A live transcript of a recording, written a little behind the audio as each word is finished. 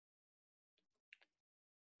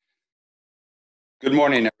Good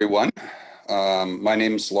morning, everyone. My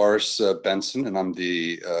name is Lars Benson, and I'm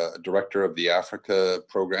the director of the Africa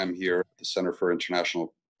program here at the Center for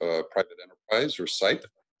International Private Enterprise, or CIPE.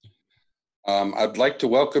 I'd like to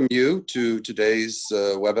welcome you to today's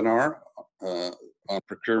webinar on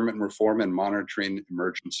procurement reform and monitoring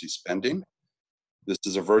emergency spending. This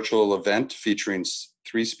is a virtual event featuring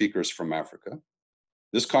 3 speakers from Africa.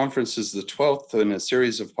 This conference is the 12th in a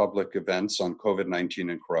series of public events on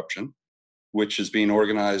COVID-19 and corruption, which is being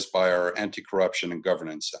organized by our Anti-Corruption and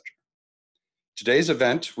Governance Center. Today's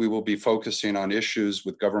event, we will be focusing on issues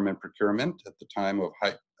with government procurement at the time of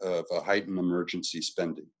a heightened emergency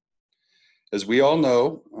spending. As we all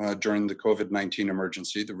know, during the COVID-19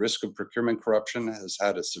 emergency, the risk of procurement corruption has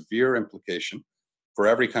had a severe implication for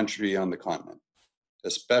every country on the continent,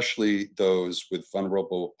 especially those with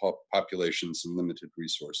vulnerable populations and limited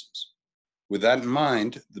resources. With that in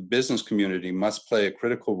mind, the business community must play a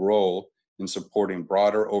critical role in supporting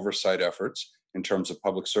broader oversight efforts in terms of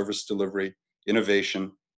public service delivery,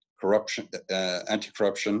 innovation, corruption,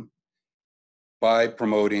 anti-corruption, by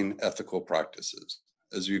promoting ethical practices.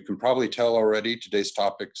 As you can probably tell already, today's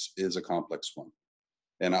topic is a complex one.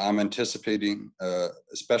 And I'm anticipating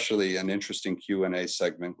especially an interesting Q&A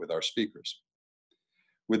segment with our speakers.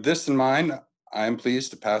 With this in mind, I am pleased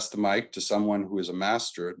to pass the mic to someone who is a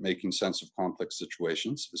master at making sense of complex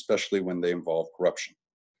situations, especially when they involve corruption.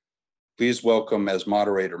 Please welcome as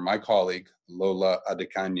moderator my colleague, Lola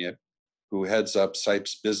Adekanye, who heads up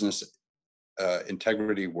CIPE's business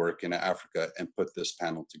integrity work in Africa and put this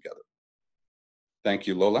panel together. Thank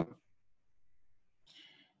you, Lola.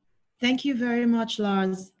 Thank you very much,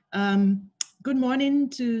 Lars. Good morning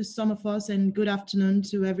to some of us and good afternoon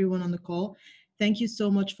to everyone on the call. Thank you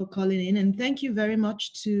so much for calling in, and thank you very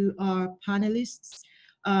much to our panelists.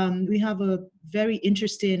 We have a very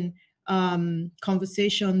interesting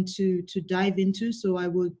conversation to dive into, so I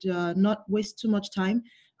would not waste too much time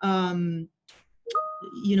giving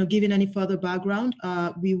any further background.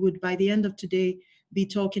 We would, by the end of today, be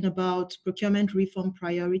talking about procurement reform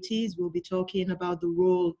priorities. We'll be talking about the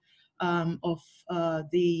role of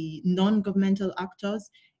the non-governmental actors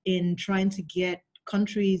in trying to get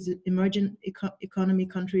countries, emerging economy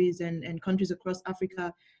countries and countries across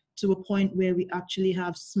Africa to a point where we actually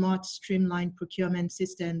have smart, streamlined procurement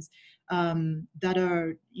systems that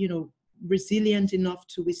are, resilient enough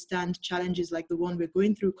to withstand challenges like the one we're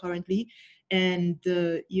going through currently, and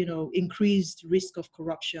the, increased risk of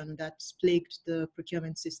corruption that's plagued the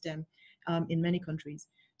procurement system in many countries.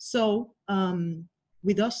 So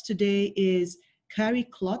with us today is Carrie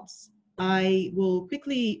Klotz. I will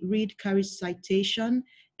quickly read Carrie's citation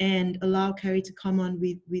and allow Carrie to come on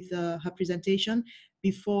with her presentation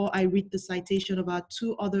before I read the citation of our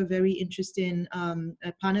 2 other very interesting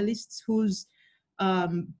panelists whose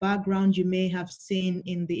background you may have seen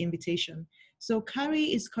in the invitation. So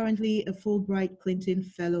Carrie is currently a Fulbright Clinton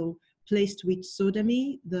Fellow placed with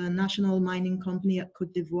Sodemi, the national mining company at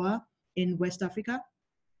Côte d'Ivoire in West Africa.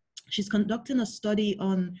 She's conducting a study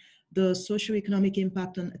on the socioeconomic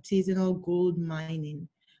impact on artisanal gold mining.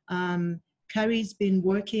 Carrie's been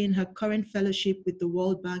working, her current fellowship with the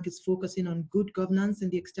World Bank is focusing on good governance in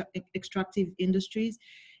the extractive industries,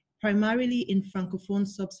 primarily in Francophone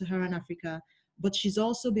Sub-Saharan Africa, but she's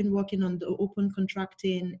also been working on the open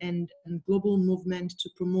contracting and global movement to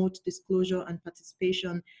promote disclosure and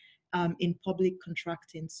participation in public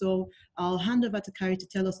contracting. So I'll hand over to Carrie to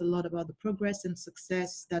tell us a lot about the progress and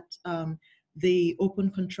success that the open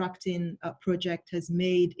contracting project has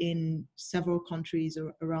made in several countries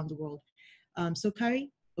around the world. So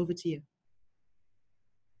Carrie, over to you.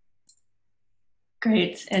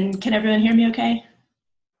 Great, and can everyone hear me okay?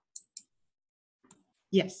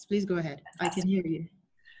 Yes, please go ahead. I can hear you.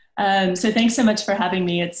 So thanks so much for having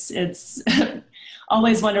me. It's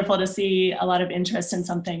always wonderful to see a lot of interest in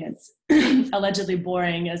something as allegedly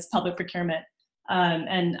boring as public procurement.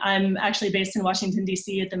 And I'm actually based in Washington,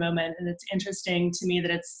 D.C. at the moment, and it's interesting to me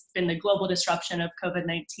that it's been the global disruption of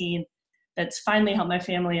COVID-19 that's finally helped my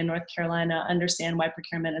family in North Carolina understand why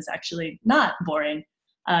procurement is actually not boring.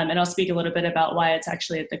 And I'll speak a little bit about why it's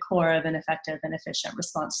actually at the core of an effective and efficient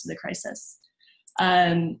response to the crisis.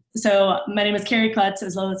 So my name is Carrie Klotz,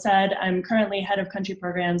 as Lola said. I'm currently head of country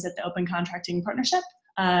programs at the Open Contracting Partnership.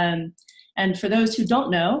 And for those who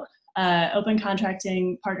don't know, Open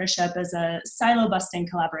Contracting Partnership is a silo-busting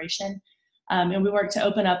collaboration, and we work to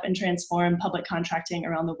open up and transform public contracting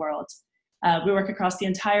around the world. We work across the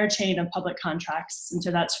entire chain of public contracts, and so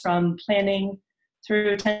that's from planning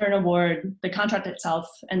through tender and award, the contract itself,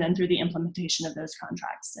 and then through the implementation of those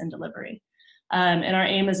contracts and delivery. And our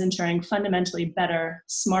aim is ensuring fundamentally better,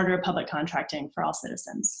 smarter public contracting for all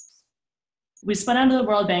citizens. We spun out of the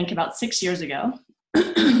World Bank about 6 years ago,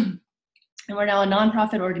 and we're now a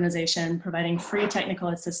nonprofit organization providing free technical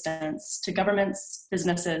assistance to governments,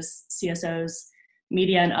 businesses, CSOs,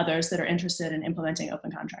 media, and others that are interested in implementing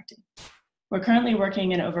open contracting. We're currently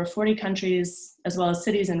working in over 40 countries, as well as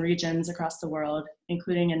cities and regions across the world,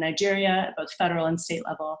 including in Nigeria at both federal and state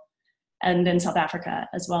level, and in South Africa,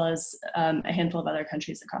 as well as a handful of other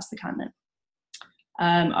countries across the continent.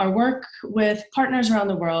 Our work with partners around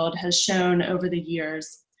the world has shown over the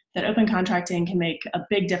years that open contracting can make a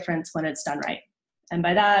big difference when it's done right. And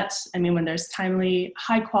by that, I mean when there's timely,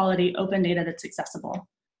 high quality, open data that's accessible.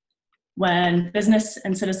 When business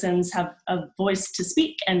and citizens have a voice to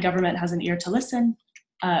speak and government has an ear to listen,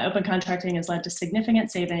 open contracting has led to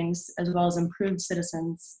significant savings as well as improved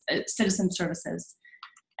citizen services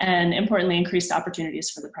and importantly, increased opportunities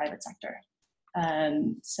for the private sector.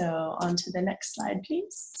 So on to the next slide,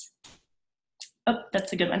 please. Oh,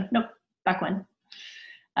 that's a good one. Nope, back one.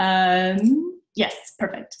 Yes,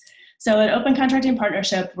 perfect. So at Open Contracting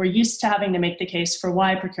Partnership, we're used to having to make the case for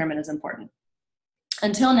why procurement is important.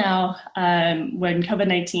 Until now, when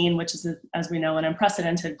COVID-19, which is, as we know, an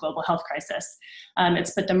unprecedented global health crisis,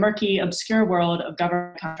 it's put the murky, obscure world of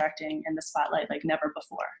government contracting in the spotlight like never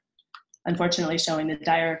before, unfortunately showing the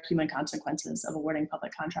dire human consequences of awarding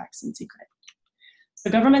public contracts in secret. So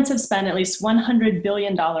governments have spent at least $100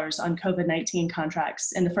 billion on COVID-19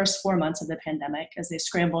 contracts in the first 4 months of the pandemic as they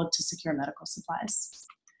scrambled to secure medical supplies.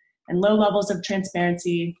 And low levels of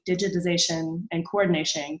transparency, digitization, and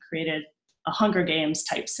coordination created a Hunger Games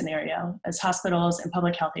type scenario as hospitals and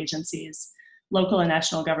public health agencies, local and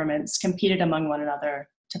national governments competed among one another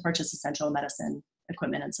to purchase essential medicine,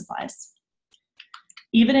 equipment, and supplies.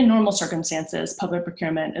 Even in normal circumstances, public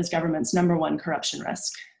procurement is government's #1 corruption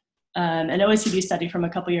risk. An OECD study from a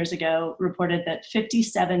couple years ago reported that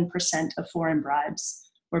 57% of foreign bribes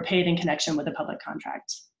were paid in connection with a public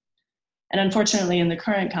contract. And unfortunately, in the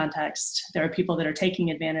current context, there are people that are taking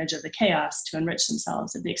advantage of the chaos to enrich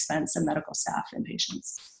themselves at the expense of medical staff and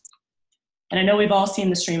patients. And I know we've all seen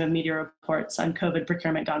the stream of media reports on COVID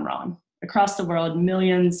procurement gone wrong. Across the world,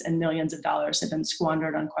 millions and millions of dollars have been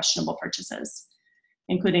squandered on questionable purchases,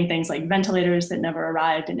 including things like ventilators that never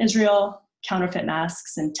arrived in Israel, counterfeit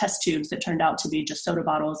masks, and test tubes that turned out to be just soda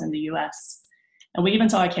bottles in the US. And we even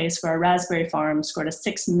saw a case where a raspberry farm scored a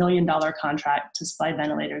 $6 million contract to supply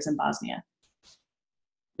ventilators in Bosnia.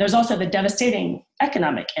 There's also the devastating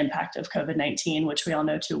economic impact of COVID-19, which we all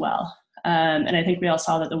know too well. And I think we all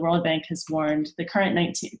saw that the World Bank has warned the current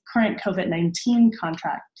COVID-19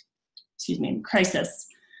 crisis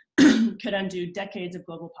could undo decades of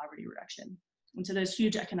global poverty reduction. And so those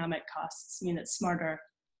huge economic costs mean that smarter,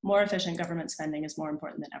 more efficient government spending is more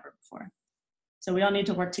important than ever before. So we all need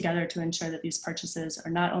to work together to ensure that these purchases are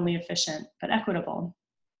not only efficient, but equitable,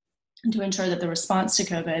 and to ensure that the response to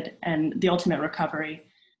COVID and the ultimate recovery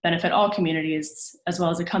benefit all communities, as well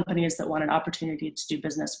as the companies that want an opportunity to do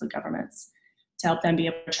business with governments, to help them be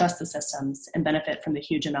able to trust the systems and benefit from the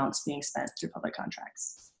huge amounts being spent through public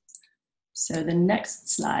contracts. So the next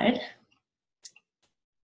slide,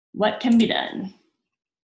 what can be done?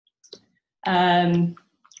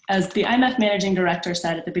 As the IMF managing director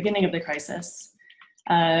said at the beginning of the crisis,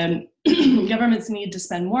 governments need to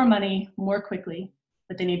spend more money more quickly,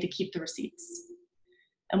 but they need to keep the receipts.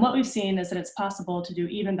 And what we've seen is that it's possible to do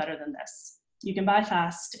even better than this. You can buy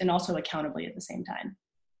fast and also accountably at the same time.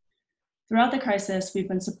 Throughout the crisis, we've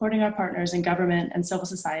been supporting our partners in government and civil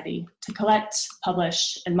society to collect,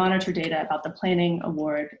 publish, and monitor data about the planning,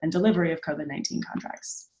 award, and delivery of COVID-19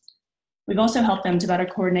 contracts. We've also helped them to better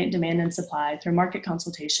coordinate demand and supply through market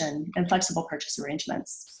consultation and flexible purchase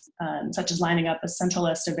arrangements, such as lining up a central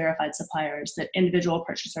list of verified suppliers that individual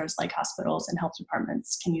purchasers like hospitals and health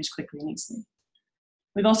departments can use quickly and easily.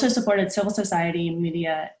 We've also supported civil society,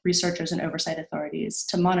 media, researchers, and oversight authorities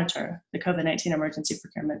to monitor the COVID-19 emergency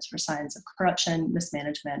procurements for signs of corruption,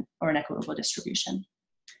 mismanagement, or inequitable distribution.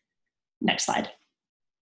 Next slide.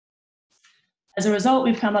 As a result,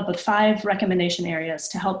 we've come up with 5 recommendation areas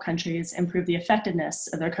to help countries improve the effectiveness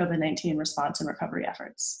of their COVID-19 response and recovery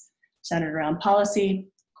efforts, centered around policy,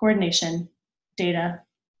 coordination, data,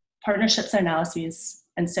 partnerships and analyses,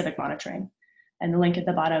 and civic monitoring. And the link at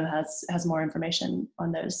the bottom has more information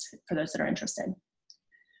on those for those that are interested.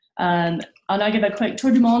 I'll now give a quick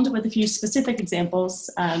tour du monde with a few specific examples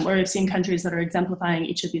where we've seen countries that are exemplifying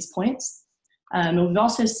each of these points. And we've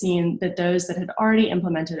also seen that those that had already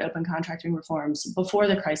implemented open contracting reforms before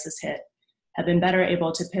the crisis hit have been better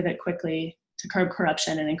able to pivot quickly to curb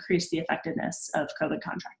corruption and increase the effectiveness of COVID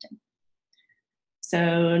contracting.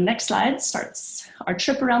 So next slide starts our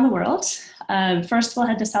trip around the world. First, we'll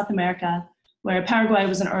head to South America, where Paraguay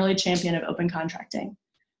was an early champion of open contracting.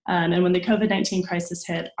 And when the COVID-19 crisis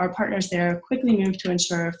hit, our partners there quickly moved to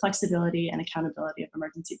ensure flexibility and accountability of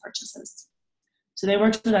emergency purchases. So they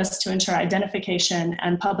worked with us to ensure identification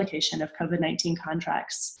and publication of COVID-19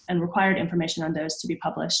 contracts and required information on those to be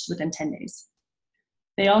published within 10 days.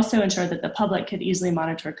 They also ensured that the public could easily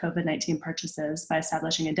monitor COVID-19 purchases by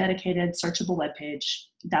establishing a dedicated searchable webpage,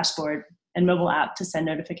 dashboard, and mobile app to send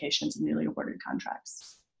notifications of newly awarded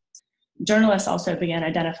contracts. Journalists also began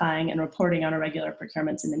identifying and reporting on irregular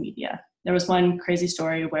procurements in the media. There was one crazy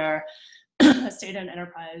story where a state-owned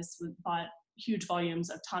enterprise bought huge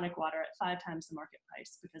volumes of tonic water at 5 times the market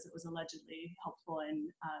price because it was allegedly helpful in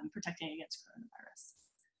protecting against coronavirus.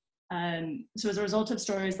 So as a result of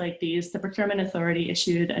stories like these, the Procurement Authority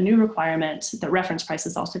issued a new requirement that reference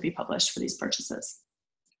prices also be published for these purchases.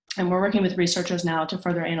 And we're working with researchers now to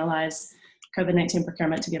further analyze COVID-19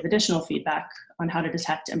 procurement to give additional feedback on how to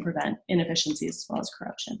detect and prevent inefficiencies as well as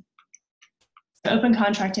corruption. The open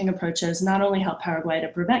contracting approaches not only help Paraguay to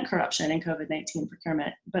prevent corruption in COVID-19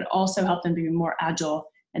 procurement, but also help them to be more agile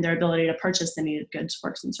in their ability to purchase the needed goods,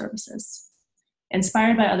 works, and services.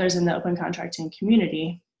 Inspired by others in the open contracting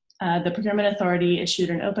community, the Procurement Authority issued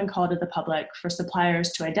an open call to the public for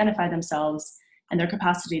suppliers to identify themselves and their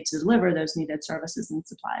capacity to deliver those needed services and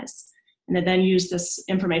supplies. And they then used this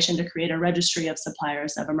information to create a registry of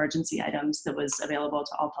suppliers of emergency items that was available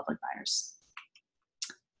to all public buyers.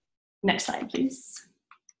 Next slide, please.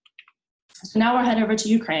 So now we'll head over to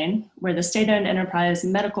Ukraine, where the state-owned enterprise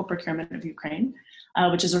Medical Procurement of Ukraine,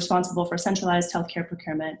 which is responsible for centralized healthcare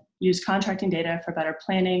procurement, used contracting data for better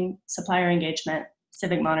planning, supplier engagement,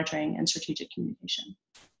 civic monitoring, and strategic communication.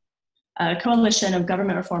 A coalition of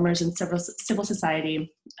government reformers and civil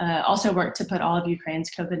society also worked to put all of Ukraine's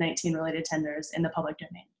COVID-19 related tenders in the public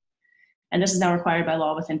domain. And this is now required by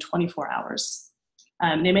law within 24 hours.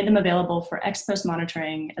 They made them available for ex-post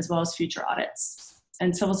monitoring as well as future audits.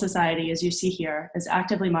 And civil society, as you see here, is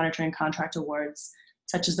actively monitoring contract awards,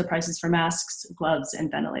 such as the prices for masks, gloves,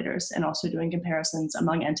 and ventilators, and also doing comparisons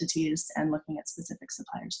among entities and looking at specific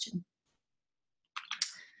suppliers too.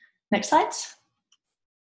 Next slide.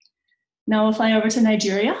 Now we'll fly over to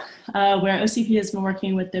Nigeria, where OCP has been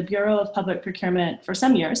working with the Bureau of Public Procurement for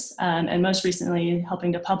some years, and most recently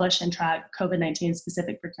helping to publish and track COVID-19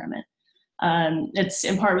 specific procurement. It's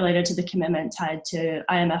in part related to the commitment tied to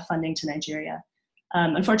IMF funding to Nigeria.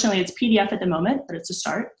 Unfortunately, it's PDF at the moment, but it's a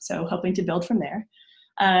start, so hoping to build from there.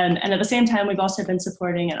 And at the same time, we've also been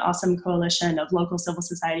supporting an awesome coalition of local civil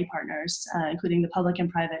society partners, including the Public and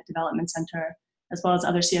Private Development Center, as well as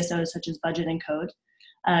other CSOs such as Budget and Code,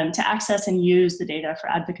 to access and use the data for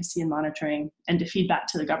advocacy and monitoring and to feed back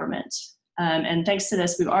to the government. And thanks to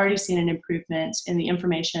this, we've already seen an improvement in the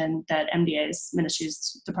information that MDAs,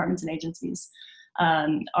 ministries, departments, and agencies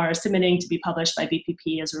are submitting to be published by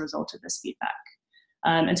BPP as a result of this feedback.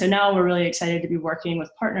 And so now we're really excited to be working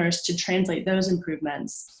with partners to translate those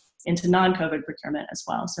improvements into non-COVID procurement as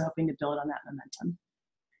well, so hoping to build on that momentum.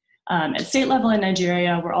 At state level in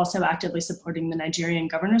Nigeria, we're also actively supporting the Nigerian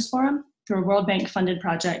Governors Forum through a World Bank funded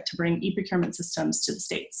project to bring e-procurement systems to the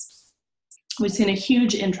states. We've seen a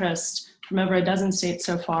huge interest from over a dozen states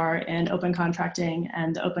so far in open contracting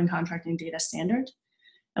and the open contracting data standard.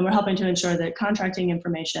 And we're helping to ensure that contracting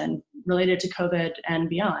information related to COVID and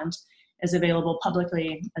beyond is available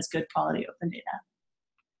publicly as good quality open data.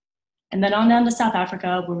 And then on down to South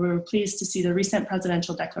Africa, where we were pleased to see the recent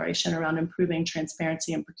presidential declaration around improving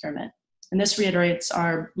transparency in procurement. And this reiterates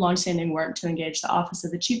our longstanding work to engage the Office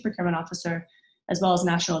of the Chief Procurement Officer, as well as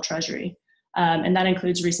National Treasury. And that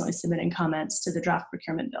includes recently submitting comments to the draft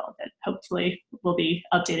procurement bill that hopefully will be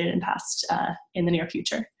updated and passed in the near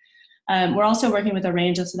future. We're also working with a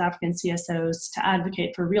range of South African CSOs to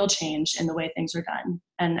advocate for real change in the way things are done.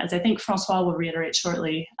 And as I think Francois will reiterate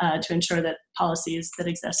shortly, to ensure that policies that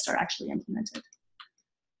exist are actually implemented.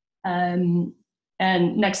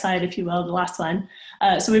 And next slide, if you will, the last one.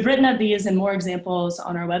 So we've written up these and more examples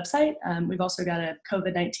on our website. We've also got a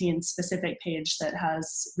COVID-19 specific page that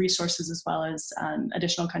has resources as well as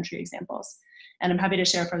additional country examples. And I'm happy to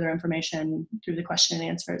share further information through the question and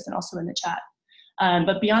answers and also in the chat.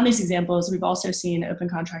 But beyond these examples, we've also seen open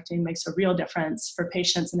contracting makes a real difference for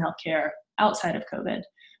patients in healthcare outside of COVID.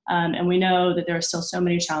 And we know that there are still so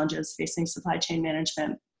many challenges facing supply chain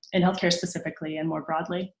management in healthcare specifically and more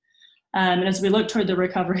broadly. And as we look toward the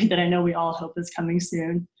recovery that I know we all hope is coming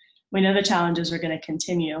soon, we know the challenges are going to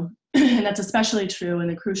continue. And that's especially true in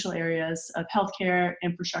the crucial areas of healthcare,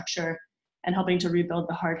 infrastructure, and helping to rebuild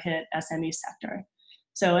the hard-hit SME sector.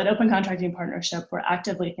 So at Open Contracting Partnership, we're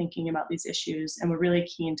actively thinking about these issues, and we're really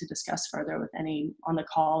keen to discuss further with any on the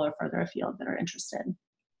call or further afield that are interested.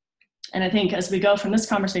 And I think as we go from this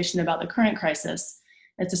conversation about the current crisis,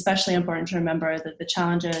 it's especially important to remember that the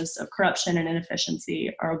challenges of corruption and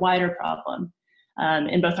inefficiency are a wider problem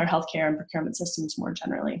in both our healthcare and procurement systems more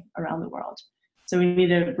generally around the world. So we need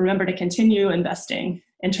to remember to continue investing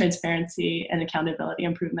in transparency and accountability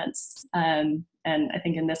improvements. And I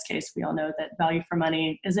think in this case, we all know that value for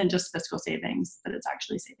money isn't just fiscal savings, but it's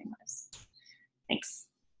actually saving lives. Thanks.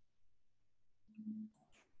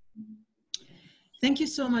 Thank you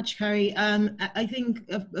so much, Carrie. I think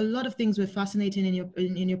a lot of things were fascinating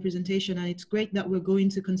in your presentation, and it's great that we're going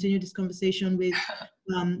to continue this conversation with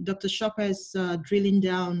Dr. Chopper's drilling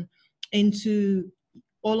down into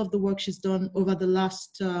all of the work she's done over the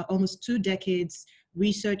last almost 2 decades,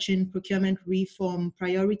 researching procurement reform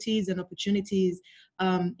priorities and opportunities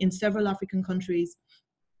in several African countries.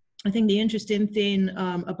 I think the interesting thing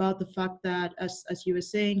about the fact that, as you were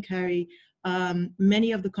saying, Carrie,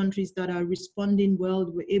 many of the countries that are responding well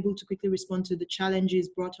were able to quickly respond to the challenges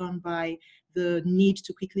brought on by the need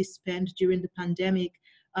to quickly spend during the pandemic.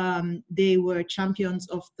 They were champions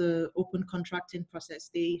of the open contracting process.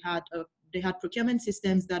 They had procurement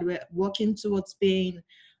systems that were working towards being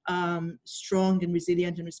strong and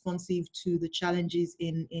resilient and responsive to the challenges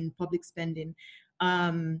in public spending.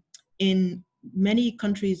 In many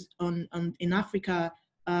countries in Africa,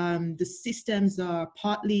 the systems are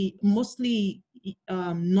mostly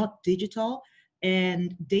not digital,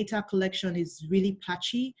 and data collection is really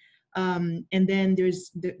patchy. And then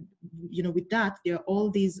with that, there are all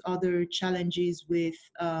these other challenges with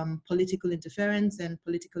political interference and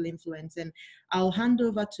political influence. And I'll hand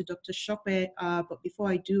over to Dr. Chope, but before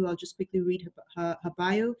I do, I'll just quickly read her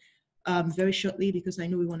bio very shortly, because I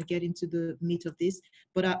know we want to get into the meat of this.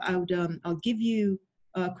 But I'll give you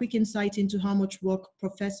a quick insight into how much work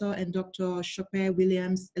Professor and Dr. Chope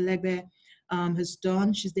Williams Elegbe has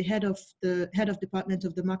done. She's the head of Department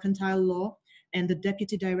of the Mercantile Law and the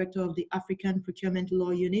Deputy Director of the African Procurement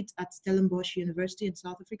Law Unit at Stellenbosch University in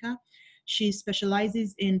South Africa. She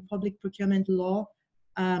specializes in public procurement law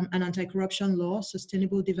and anti-corruption law,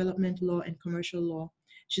 sustainable development law, and commercial law.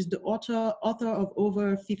 She's the author of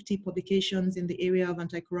over 50 publications in the area of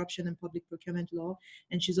anti-corruption and public procurement law,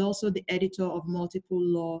 and she's also the editor of multiple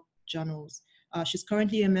law journals. She's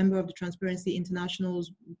currently a member of the Transparency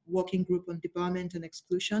International's Working Group on Debarment and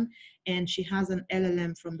Exclusion, and she has an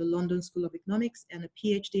LLM from the London School of Economics and a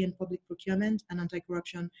PhD in Public Procurement and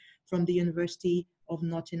Anti-Corruption from the University of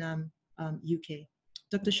Nottingham, UK.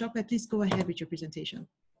 Dr. Chope, please go ahead with your presentation.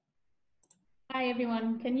 Hi,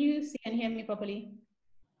 everyone. Can you see and hear me properly?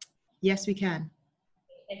 Yes, we can.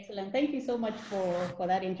 Excellent. Thank you so much for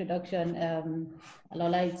that introduction,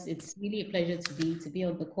 Alola. It's really a pleasure to be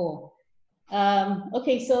on the call.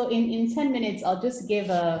 Okay, so in 10 minutes, I'll just give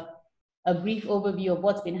a brief overview of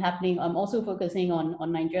what's been happening. I'm also focusing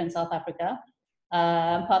on Nigeria and South Africa,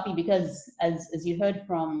 partly because, as you heard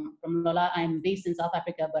from Lola, I'm based in South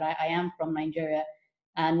Africa, but I am from Nigeria.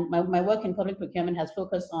 And my work in public procurement has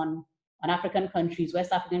focused on African countries,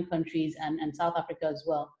 West African countries, and South Africa as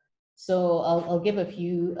well. So I'll give a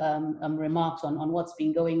few remarks on what's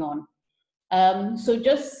been going on. So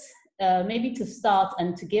just maybe to start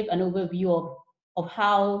and to give an overview of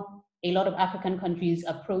how a lot of African countries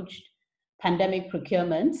approached pandemic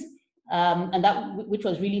procurement, and that which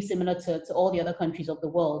was really similar to all the other countries of the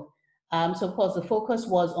world. So of course, the focus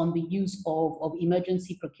was on the use of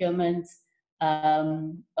emergency procurement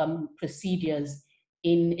procedures.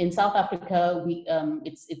 In South Africa,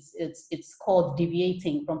 it's called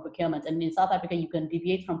deviating from procurement, and in South Africa, you can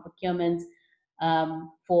deviate from procurement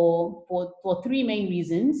for 3 main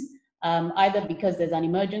reasons. Either because there's an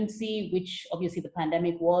emergency, which obviously the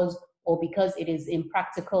pandemic was, or because it is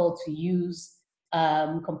impractical to use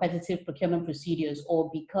competitive procurement procedures, or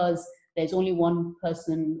because there's only one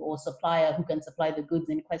person or supplier who can supply the goods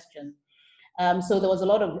in question. So there was a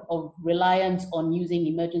lot of reliance on using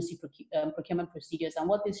emergency procurement procedures. And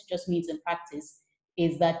what this just means in practice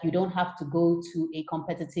is that you don't have to go to a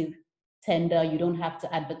competitive tender, you don't have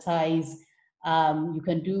to advertise. You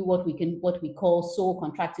can do what we call sole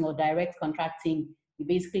contracting or direct contracting. You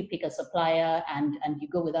basically pick a supplier and you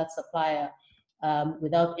go with that supplier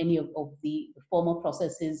without any of the formal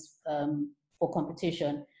processes for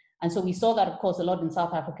competition. And so we saw that, of course, a lot in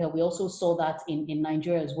South Africa. We also saw that in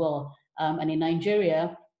Nigeria as well. And in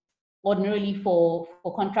Nigeria, ordinarily for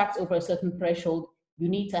contracts over a certain threshold, you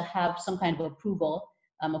need to have some kind of approval.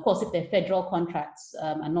 Of course, if they're federal contracts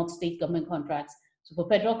and not state government contracts. So for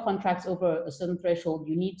federal contracts over a certain threshold,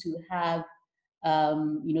 you need to have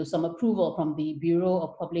some approval from the Bureau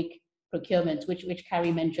of Public Procurement, which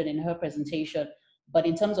Carrie mentioned in her presentation. But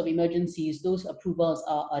in terms of emergencies, those approvals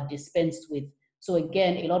are dispensed with So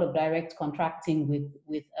again, a lot of direct contracting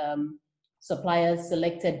with suppliers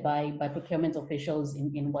selected by procurement officials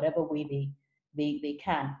in whatever way they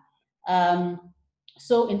can.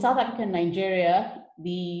 So in South Africa and Nigeria,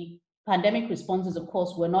 the pandemic responses, of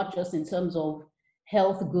course, were not just in terms of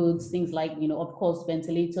health goods, things like, of course,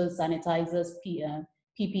 ventilators, sanitizers,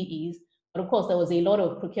 PPEs, but of course, there was a lot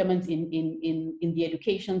of procurement in the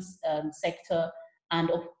education sector, and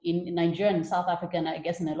in Nigeria and South Africa, and I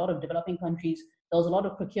guess in a lot of developing countries, there was a lot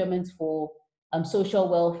of procurement for social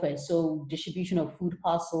welfare, so distribution of food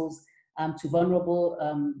parcels to vulnerable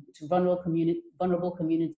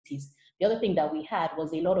communities. The other thing that we had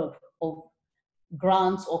was a lot of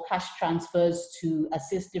grants or cash transfers to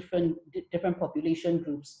assist different population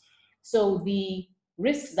groups. So the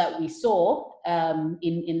risks that we saw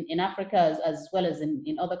in Africa as well as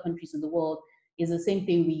in other countries in the world is the same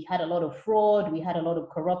thing. We had a lot of fraud, we had a lot of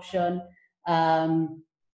corruption,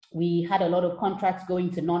 we had a lot of contracts going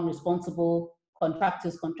to non-responsible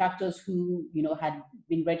contractors who had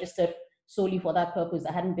been registered solely for that purpose,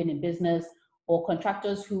 that hadn't been in business, or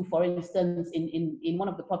contractors who, for instance, in one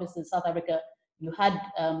of the provinces in South Africa, you had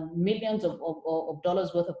millions of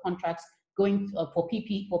dollars worth of contracts going for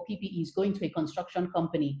PPEs going to a construction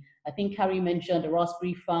company. I think Carrie mentioned a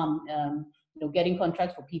Raspberry Farm, getting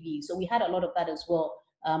contracts for PPE. So we had a lot of that as well.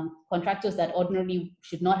 Contractors that ordinarily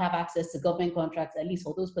should not have access to government contracts, at least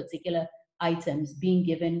for those particular items, being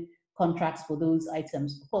given contracts for those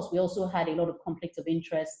items. Of course, we also had a lot of conflicts of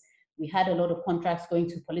interest. We had a lot of contracts going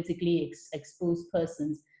to politically exposed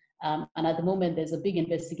persons. And at the moment, there's a big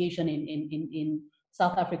investigation in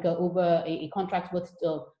South Africa over a contract worth,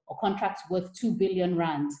 or contracts worth 2 billion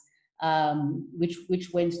rands, which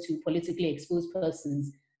went to politically exposed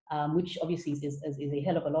persons, which obviously is a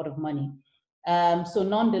hell of a lot of money. So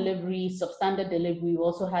non-delivery, substandard delivery. We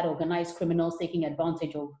also had organized criminals taking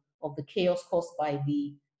advantage of the chaos caused by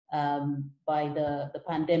the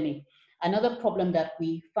pandemic. Another problem that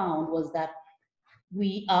we found was that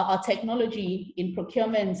our technology in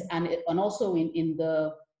procurement and also in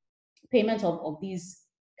the payment of these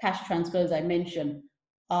cash transfers I mentioned,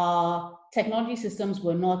 our technology systems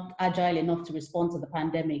were not agile enough to respond to the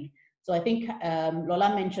pandemic. So I think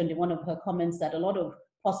Lola mentioned in one of her comments that a lot of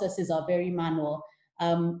processes are very manual.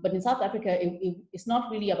 But in South Africa, it's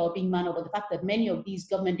not really about being manual, but the fact that many of these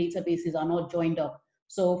government databases are not joined up.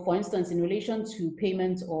 So for instance, in relation to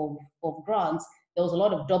payment of grants, there was a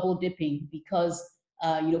lot of double dipping because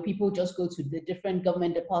people just go to the different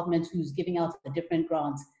government departments who's giving out the different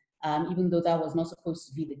grants, even though that was not supposed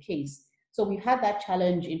to be the case. So we've had that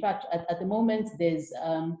challenge. In fact, at the moment, there's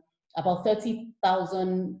about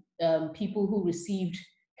 30,000 people who received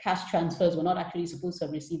cash transfers were not actually supposed to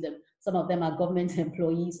have received them. Some of them are government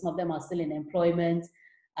employees, some of them are still in employment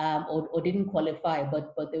or didn't qualify,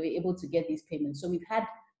 but they were able to get these payments. So we've had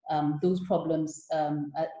those problems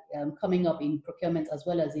coming up in procurement as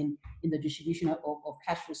well as in the distribution of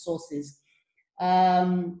cash resources.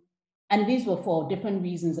 And these were for different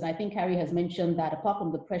reasons. And I think Carrie has mentioned that apart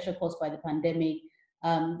from the pressure caused by the pandemic,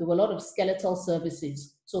 there were a lot of skeletal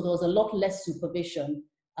services. So there was a lot less supervision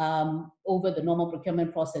over the normal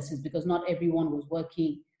procurement processes because not everyone was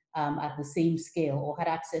working at the same scale or had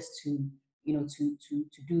access to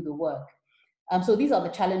do the work. So these are the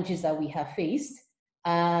challenges that we have faced.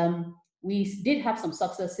 We did have some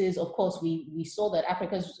successes. Of course, we saw that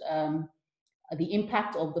Africa's, the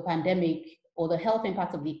impact of the pandemic or the health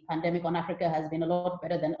impact of the pandemic on Africa has been a lot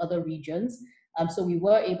better than other regions. So we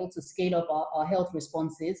were able to scale up our health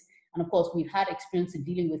responses. And of course, we've had experience in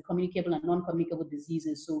dealing with communicable and non-communicable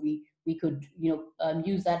diseases. So we could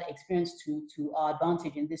use that experience to our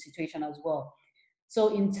advantage in this situation as well.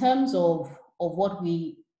 So in terms of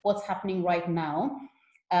what's happening right now,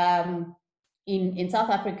 in South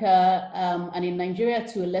Africa and in Nigeria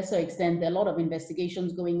to a lesser extent, there are a lot of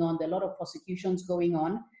investigations going on, there are a lot of prosecutions going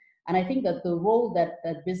on. And I think that the role that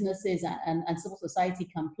businesses and civil society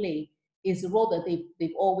can play is the role that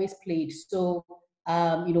they've always played. So,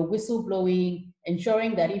 whistleblowing,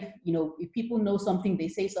 ensuring that if people know something, they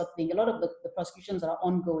say something. A lot of the prosecutions that are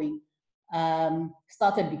ongoing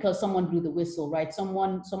started because someone blew the whistle, right?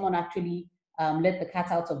 Someone actually let the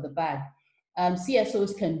cat out of the bag.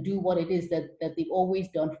 CSOs can do what it is that they've always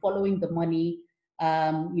done, following the money,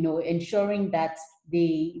 ensuring that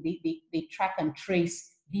they track and trace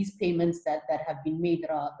these payments that have been made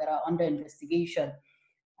that are under investigation.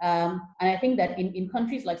 And I think that in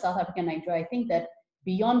countries like South Africa and Nigeria, I think that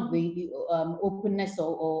beyond the openness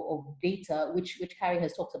of data, which Carrie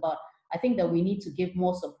has talked about, I think that we need to give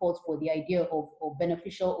more support for the idea of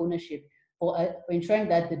beneficial ownership, for ensuring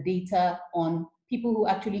that the data on people who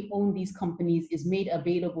actually own these companies is made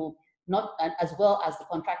available not as well as the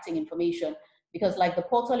contracting information. Because like the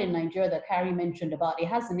portal in Nigeria that Carrie mentioned about, it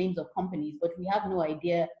has the names of companies, but we have no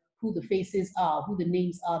idea who the faces are, who the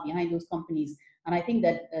names are behind those companies. And I think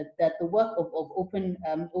that that the work of open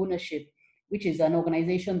ownership, which is an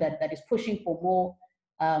organization that is pushing for more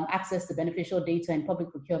access to beneficial data in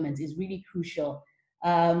public procurement, is really crucial.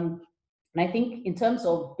 And I think in terms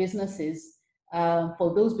of businesses,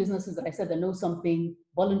 for those businesses that I said that know something,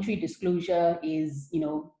 voluntary disclosure is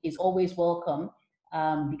always welcome,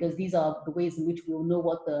 because these are the ways in which we'll know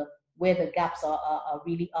where the gaps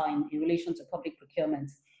really are in relation to public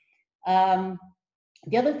procurement.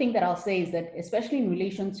 The other thing that I'll say is that, especially in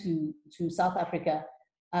relation to South Africa,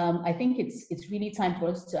 I think it's really time for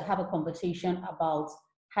us to have a conversation about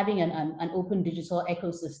having an open digital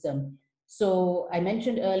ecosystem. So I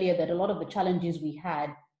mentioned earlier that a lot of the challenges we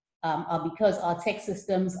had are because our tech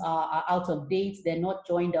systems are out of date, they're not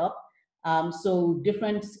joined up. So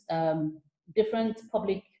different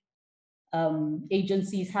public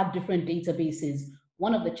agencies have different databases.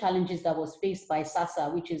 One of the challenges that was faced by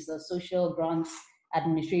SASSA, which is the Social Grants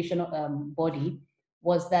Administration body,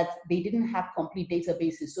 was that they didn't have complete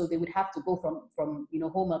databases. So they would have to go from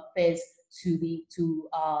Home Affairs to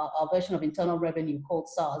our version of Internal Revenue called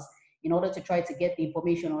SARS, in order to try to get the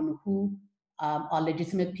information on who are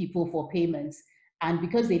legitimate people for payments. And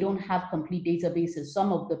because they don't have complete databases,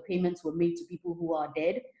 some of the payments were made to people who are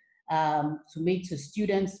dead, made to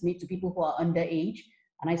students, made to people who are underage.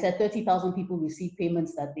 And I said 30,000 people receive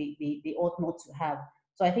payments that they ought not to have.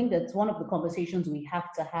 So I think that one of the conversations we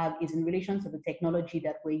have to have is in relation to the technology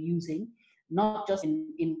that we're using, not just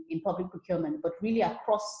in public procurement, but really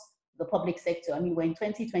across the public sector. I mean, we're in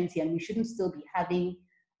 2020 and we shouldn't still be having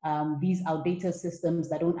these outdated systems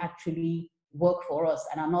that don't actually work for us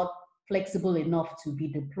and are not flexible enough to be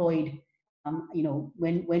deployed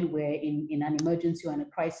when we're in an emergency or in a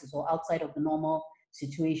crisis or outside of the normal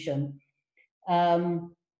situation.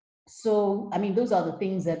 So, I mean, those are the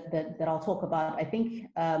things that I'll talk about. I think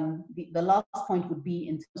the last point would be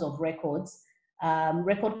in terms of records.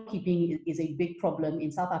 Record keeping is a big problem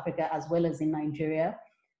in South Africa as well as in Nigeria.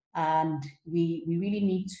 And we really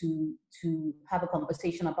need to have a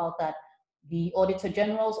conversation about that. The Auditor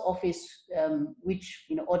General's Office, which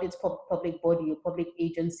audits public body or public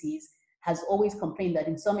agencies, has always complained that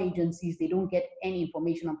in some agencies they don't get any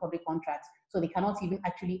information on public contracts, so they cannot even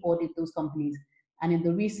actually audit those companies. And in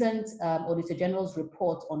the recent Auditor General's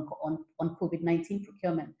report on COVID-19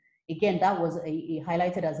 procurement, again, that was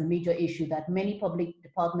highlighted as a major issue, that many public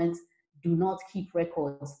departments do not keep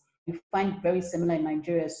records. You find very similar in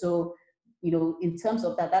Nigeria. So, in terms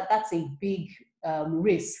of that's a big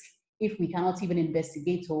risk if we cannot even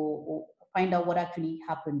investigate or find out what actually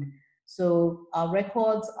happened. So our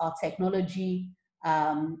records, our technology,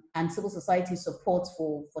 and civil society support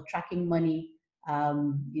for tracking money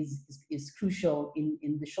is crucial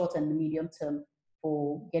in the short and the medium term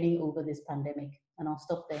for getting over this pandemic. And I'll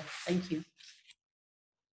stop there. Thank you.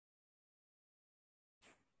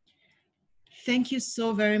 Thank you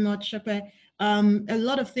so very much, Shakwe. A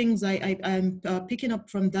lot of things I'm picking up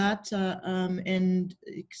from that, and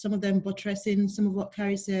some of them buttressing some of what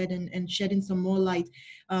Carrie said and shedding some more light.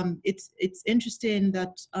 It's interesting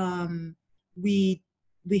that we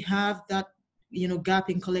have that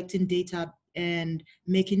gap in collecting data and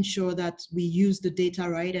making sure that we use the data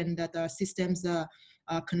right and that our systems are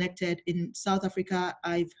connected. In South Africa,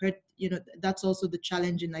 I've heard that's also the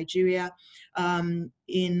challenge in Nigeria.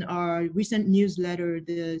 In our recent newsletter,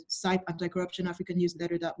 the SIPE Anti-Corruption Africa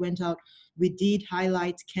newsletter that went out, we did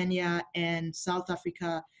highlight Kenya and South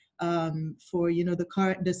Africa for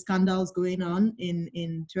the scandals going on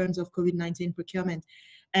in terms of COVID-19 procurement,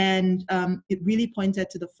 and it really pointed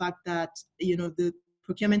to the fact that the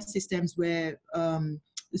procurement systems were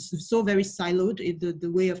so very siloed.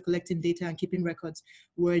 The way of collecting data and keeping records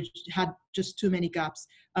had just too many gaps.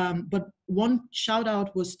 But one shout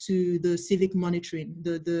out was to the civic monitoring.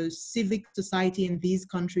 The civic society in these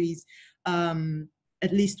countries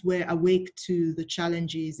at least were awake to the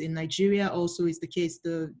challenges. In Nigeria also is the case,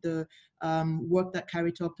 the work that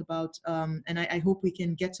Carrie talked about. And I hope we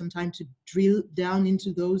can get some time to drill down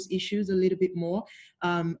into those issues a little bit more,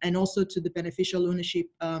 and also to the beneficial ownership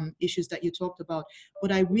issues that you talked about.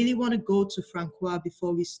 But I really want to go to Francois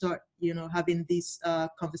before we start, having this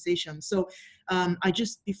conversation. So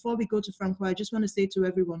before we go to Francois, I just want to say to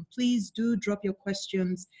everyone, please do drop your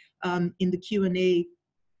questions in the Q&A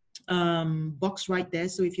box right there.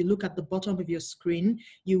 So if you look at the bottom of your screen,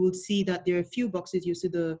 you will see that there are a few boxes. You see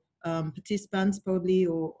the participants probably,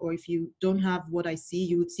 or if you don't have what I see,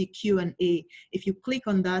 you would see Q&A. If you click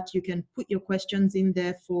on that, you can put your questions in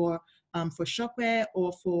there for Shakwe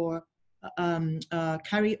or for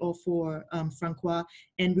Carrie or for Francois,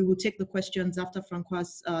 and we will take the questions after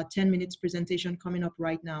Francois' 10 minutes presentation coming up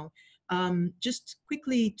right now. Just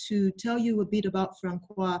quickly to tell you a bit about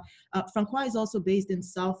Francois. Francois is also based in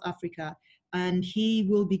South Africa, and he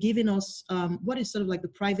will be giving us what is sort of like the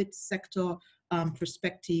private sector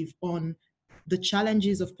perspective on the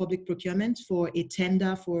challenges of public procurement for a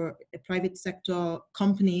tender for a private sector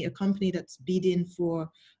company, a company that's bidding for,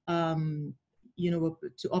 to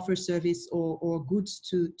offer service or goods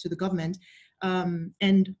to the government,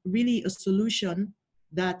 and really a solution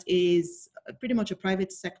that is pretty much a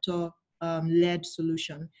private sector led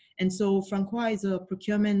solution. And so Francois is a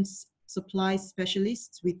procurement supply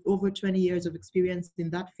specialist with over 20 years of experience in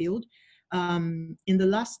that field. In the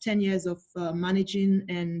last 10 years of managing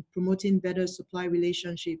and promoting better supply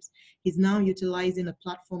relationships, he's now utilizing a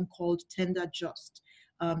platform called Tender Just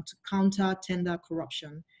to counter tender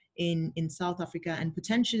corruption in South Africa, and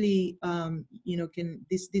potentially,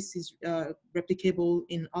 this is replicable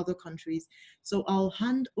in other countries. So I'll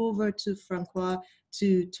hand over to Francois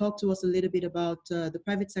to talk to us a little bit about the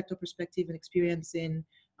private sector perspective and experience in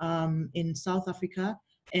South Africa,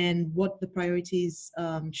 and what the priorities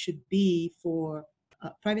should be for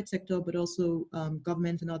private sector, but also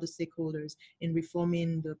government and other stakeholders in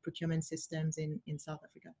reforming the procurement systems in South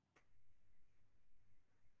Africa.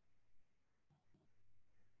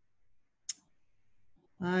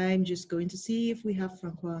 I'm just going to see if we have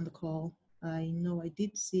Francois on the call. I know I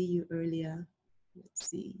did see you earlier. Let's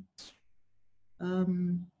see.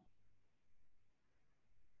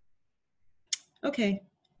 Okay.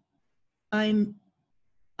 I'm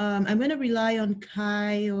going to rely on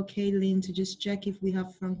Kai or Kaylin to just check if we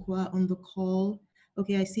have Francois on the call.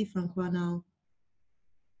 Okay, I see Francois now.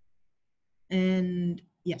 And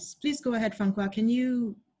yes, please go ahead, Francois. Can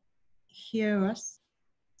you hear us?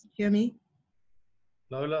 Hear me?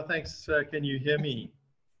 Lola, thanks. Can you hear me?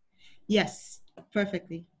 Yes,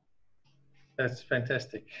 perfectly. That's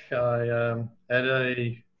fantastic. I had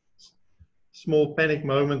a small panic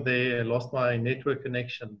moment there, lost my network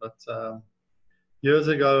connection, but years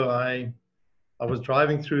ago I was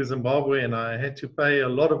driving through Zimbabwe and I had to pay a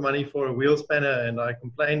lot of money for a wheel spanner, and I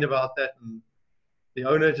complained about that, and the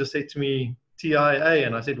owner just said to me, TIA,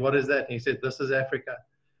 and I said, what is that? And he said, this is Africa.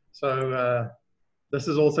 So this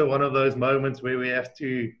is also one of those moments where we have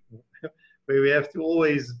to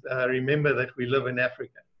always remember that we live in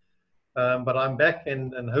Africa. But I'm back,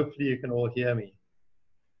 and hopefully you can all hear me.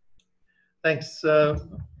 Thanks,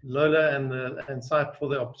 Lola and SIPE for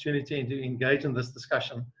the opportunity to engage in this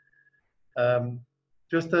discussion.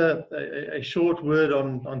 Just a short word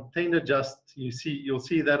on Tender Just. You'll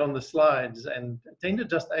see that on the slides. And Tender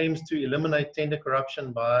Just aims to eliminate tender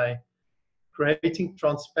corruption by creating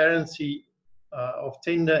transparency of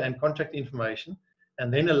tender and contract information,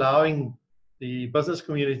 and then allowing the business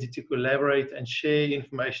community to collaborate and share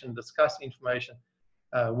information, discuss information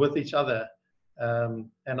with each other.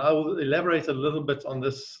 And I will elaborate a little bit on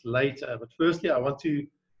this later. But firstly, I want to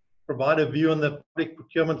provide a view on the public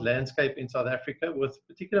procurement landscape in South Africa, with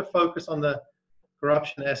particular focus on the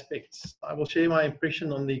corruption aspects. I will share my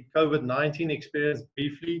impression on the COVID-19 experience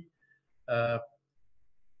briefly.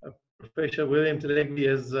 Professor William Telegli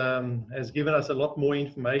has given us a lot more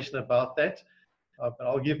information about that. But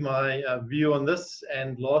I'll give my view on this,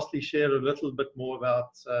 and lastly share a little bit more about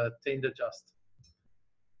Tender Just.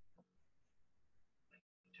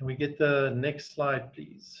 Can we get the next slide,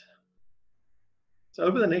 please? So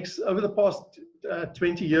over the past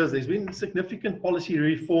 20 years, there's been significant policy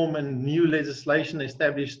reform and new legislation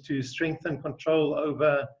established to strengthen control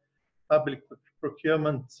over public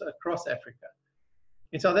procurement across Africa.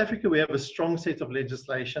 In South Africa, we have a strong set of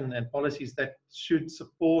legislation and policies that should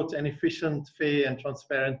support an efficient, fair, and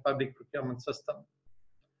transparent public procurement system.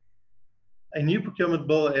 A new procurement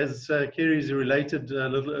bill, as Kerry's related a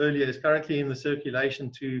little earlier, is currently in the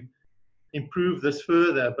circulation to improve this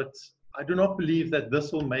further, but I do not believe that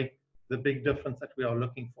this will make the big difference that we are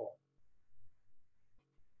looking for.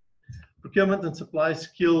 Procurement and supply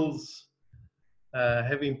skills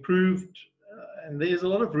have improved, and there's a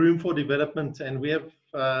lot of room for development, and we have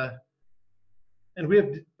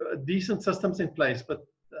decent systems in place, but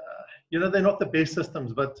they're not the best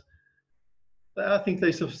systems, but I think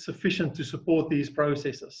they're sufficient to support these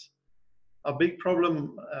processes. Our big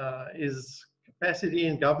problem is capacity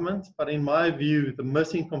in government, but in my view, the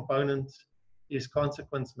missing component is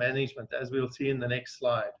consequence management, as we'll see in the next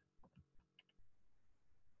slide.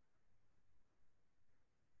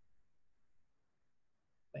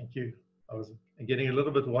 Thank you. I was getting a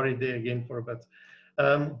little bit worried there again for a bit.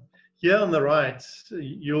 Here on the right,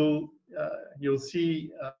 you'll you'll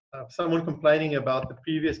see someone complaining about the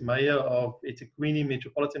previous mayor of eThekwini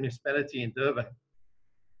Metropolitan Municipality in Durban.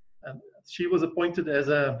 And she was appointed as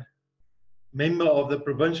a member of the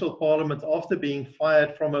provincial parliament after being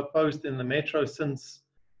fired from her post in the metro since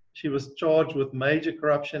she was charged with major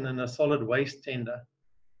corruption in a solid waste tender.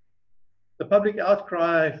 The public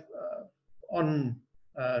outcry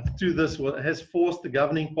to this has forced the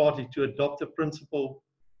governing party to adopt a principle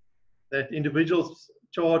that individuals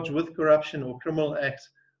charged with corruption or criminal acts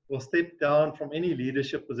will step down from any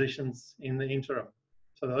leadership positions in the interim.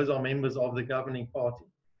 So those are members of the governing party.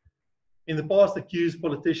 In the past, accused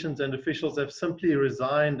politicians and officials have simply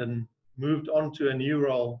resigned and moved on to a new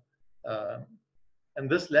role. And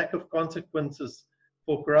this lack of consequences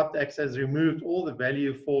for corrupt acts has removed all the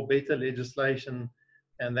value for better legislation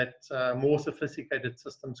and that more sophisticated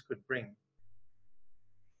systems could bring.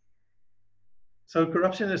 So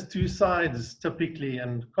corruption has two sides typically,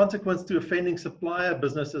 and consequence to offending supplier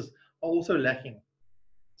businesses are also lacking.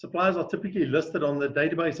 Suppliers are typically listed on the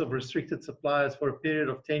database of restricted suppliers for a period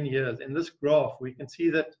of 10 years. In this graph, we can see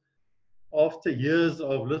that after years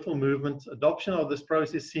of little movement, adoption of this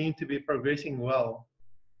process seemed to be progressing well.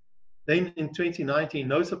 Then in 2019,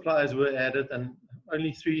 no suppliers were added and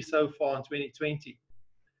only 3 so far in 2020.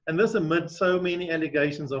 And this amid so many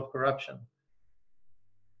allegations of corruption.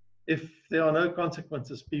 If there are no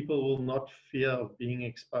consequences, people will not fear of being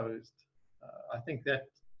exposed. I think that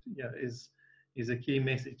is a key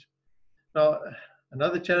message. Now,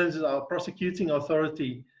 another challenge is our prosecuting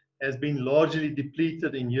authority has been largely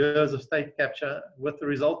depleted in years of state capture, with the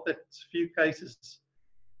result that few cases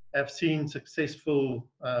have seen successful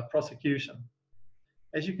prosecution.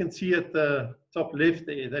 As you can see at the top left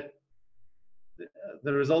there, that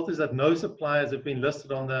the result is that no suppliers have been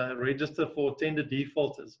listed on the register for tender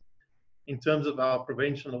defaulters in terms of our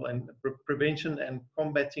Prevention and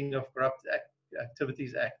Combating of Corrupt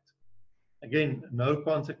Activities Act. Again, no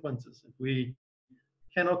consequences. If we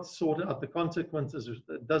cannot sort out the consequences,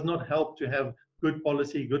 it does not help to have good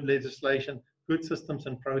policy, good legislation, good systems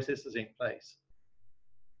and processes in place.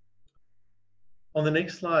 On the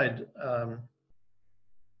next slide,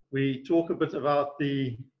 we talk a bit about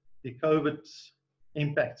the COVID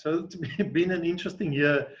impact. So it's been an interesting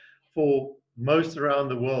year for most around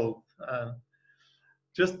the world.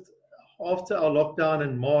 Just after our lockdown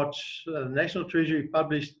in March, the National Treasury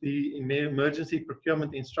published the emergency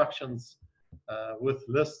procurement instructions with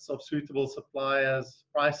lists of suitable suppliers,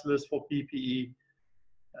 price lists for PPE,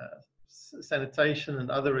 sanitation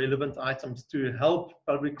and other relevant items to help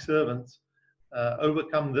public servants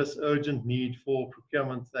overcome this urgent need for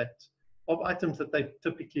procurement of items that they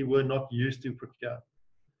typically were not used to procure.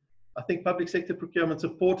 I think public sector procurement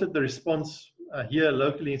supported the response here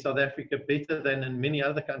locally in South Africa better than in many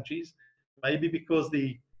other countries, maybe because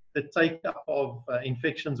the take-up of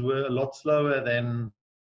infections were a lot slower than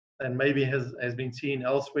maybe has been seen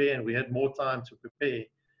elsewhere, and we had more time to prepare.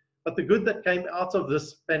 But the good that came out of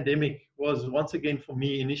this pandemic was, once again for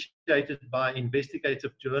me, initiated by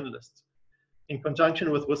investigative journalists in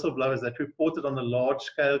conjunction with whistleblowers that reported on the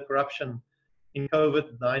large-scale corruption in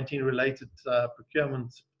COVID-19 related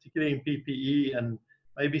procurements, particularly in PPE and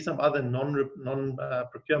maybe some other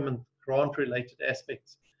non-procurement grant-related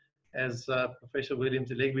aspects, as Professor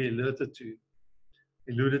Williams-Legbe alluded to.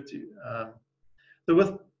 So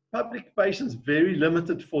with public patience very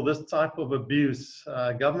limited for this type of abuse,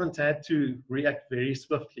 government had to react very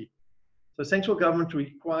swiftly. So central government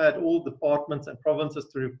required all departments and provinces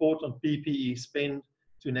to report on PPE spend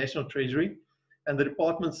to National Treasury, and the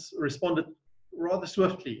departments responded rather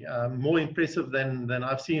swiftly, more impressive than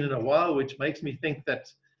I've seen in a while, which makes me think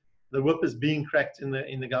that the whip is being cracked in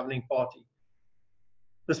the governing party.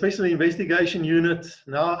 The Special Investigation Unit,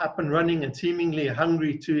 now up and running and seemingly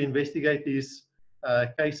hungry to investigate these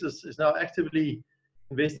cases, is now actively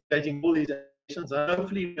investigating all these actions. And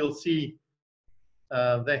hopefully we'll see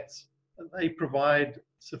that they provide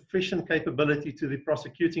sufficient capability to the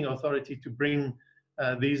prosecuting authority to bring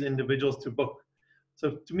these individuals to book.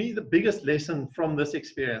 So to me, the biggest lesson from this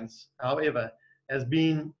experience, however, has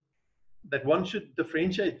been that one should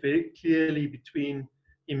differentiate very clearly between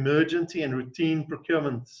emergency and routine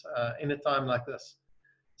procurements in a time like this.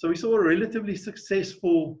 So we saw a relatively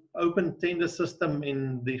successful open tender system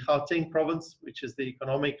in the Gauteng province, which is the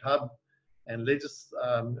economic hub and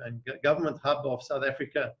government hub of South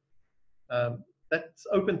Africa. That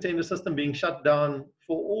open tender system being shut down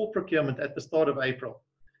for all procurement at the start of April.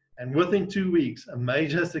 And within 2 weeks, a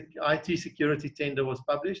major IT security tender was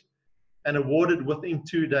published and awarded within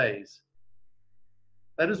 2 days.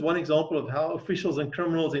 That is one example of how officials and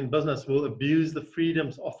criminals in business will abuse the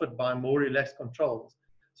freedoms offered by more relaxed controls.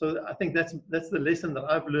 So I think that's the lesson that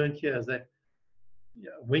I've learned here, is that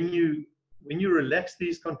when you relax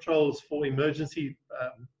these controls for emergency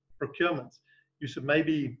procurements, you should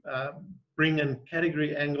maybe bring a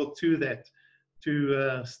category angle to that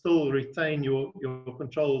to still retain your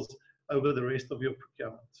controls over the rest of your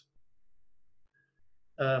procurement.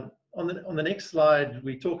 On the next slide,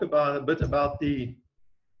 we talk about a bit about the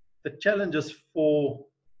challenges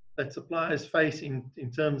that suppliers face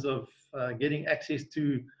in terms of getting access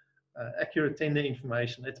to accurate tender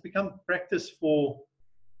information. It's become practice for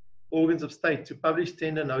organs of state to publish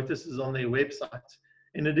tender notices on their websites,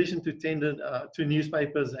 in addition to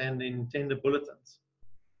newspapers and in tender bulletins.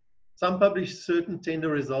 Some publish certain tender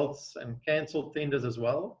results and cancel tenders as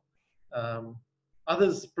well.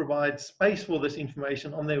 Others provide space for this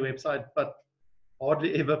information on their website, but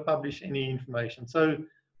hardly ever publish any information. So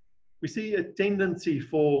we see a tendency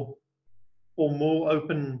for more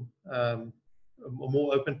open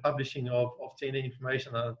publishing of tender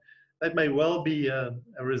information. That may well be a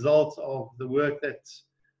result of the work that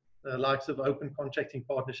the likes of Open Contracting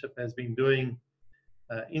Partnership has been doing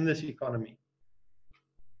in this economy.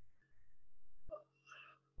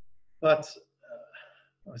 But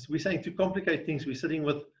as we're saying, to complicate things, we're sitting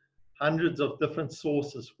with hundreds of different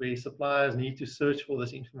sources where suppliers need to search for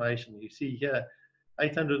this information. You see here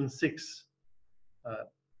 806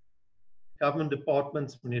 government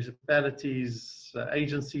departments, municipalities,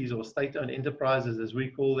 agencies, or state-owned enterprises, as we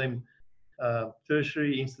call them,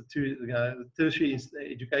 tertiary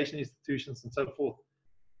education institutions, and so forth.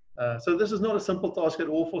 So this is not a simple task at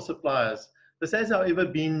all for suppliers. This has, however,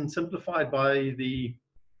 been simplified by the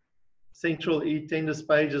central e-tenders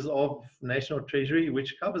pages of National Treasury,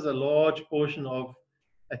 which covers a large portion of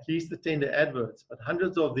at least the tender adverts, but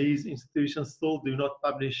hundreds of these institutions still do not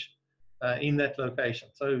publish in that location.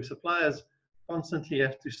 So suppliers constantly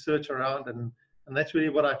have to search around, and that's really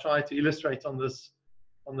what I try to illustrate on this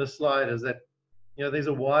slide, is that there's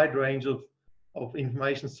a wide range of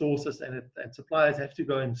information sources, and suppliers have to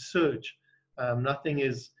go and search. Nothing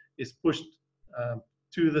is pushed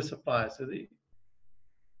to the supplier. So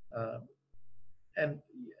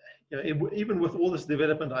even with all this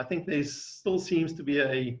development, I think there still seems to be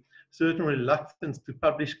a certain reluctance to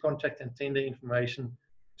publish contract and tender information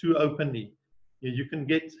too openly. You can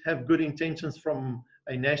have good intentions from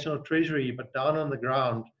a National Treasury, but down on the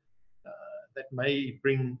ground, that may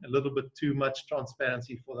bring a little bit too much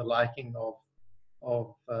transparency for the liking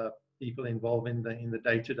of people involved in the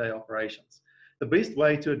day-to-day operations. The best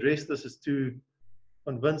way to address this is to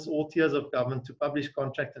convince all tiers of government to publish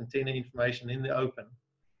contract and tender information in the open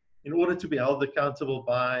in order to be held accountable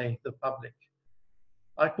by the public.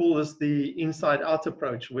 I call this the inside-out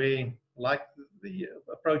approach, where, like the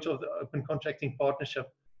approach of the Open Contracting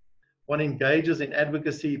Partnership, one engages in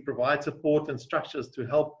advocacy, provides support and structures to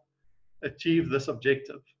help achieve this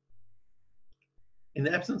objective. In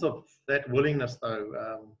the absence of that willingness,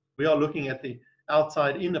 though, we are looking at the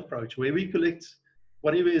outside-in approach, where we collect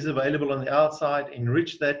whatever is available on the outside,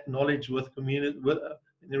 enrich that knowledge with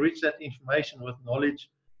enrich that information with knowledge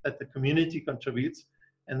that the community contributes,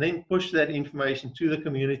 and then push that information to the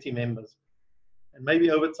community members. And maybe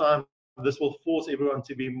over time, this will force everyone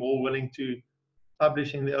to be more willing to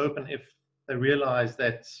publish in the open if they realize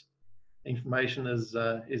that information is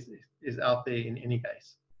out there in any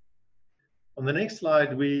case. On the next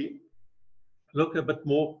slide, we look a bit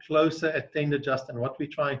more closer at Tenderjust and what we're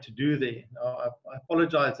trying to do there. Now, I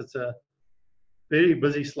apologize, it's a very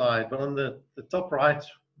busy slide, but on the top right,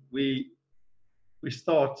 we're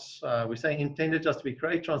saying in Tenderjust, we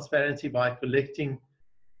create transparency by collecting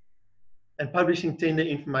and publishing tender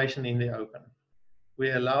information in the open.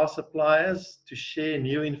 We allow suppliers to share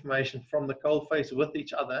new information from the coalface with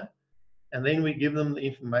each other, and then we give them the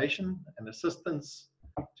information and assistance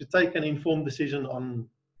to take an informed decision on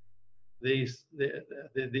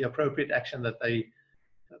the appropriate action that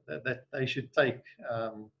they should take.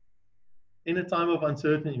 In a time of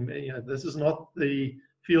uncertainty, this is not the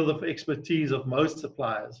field of expertise of most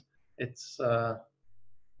suppliers. It's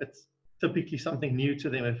typically something new to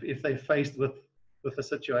them if they're faced with a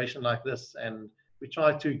situation like this, and we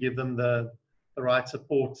try to give them the right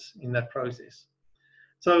support in that process.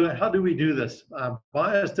 So how do we do this?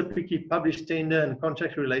 Buyers typically publish tender and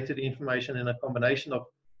contract-related information in a combination of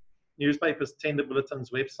newspapers, tender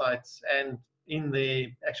bulletins, websites, and in their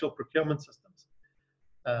actual procurement systems.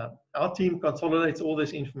 Our team consolidates all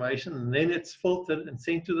this information, and then it's filtered and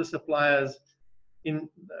sent to the suppliers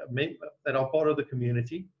that are part of the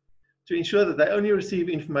community to ensure that they only receive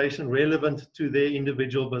information relevant to their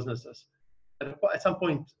individual businesses. At some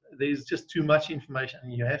point, there's just too much information,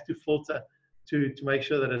 and you have to filter to make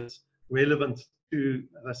sure that it's relevant to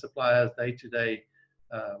the supplier's day-to-day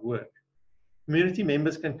work. Community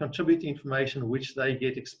members can contribute information which they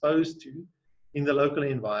get exposed to in the local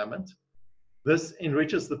environment. This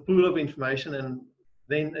enriches the pool of information and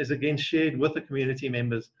then is again shared with the community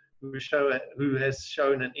members who has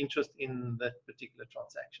shown an interest in that particular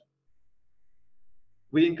transaction.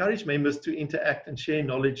 We encourage members to interact and share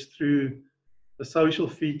knowledge through the social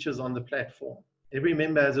features on the platform. Every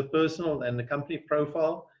member has a personal and a company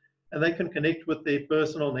profile, and they can connect with their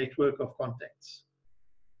personal network of contacts.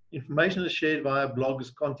 Information is shared via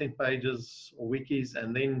blogs, content pages, or wikis,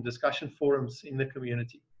 and then discussion forums in the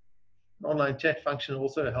community. An online chat function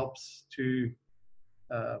also helps to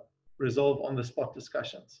resolve on-the-spot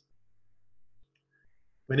discussions.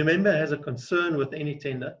 When a member has a concern with any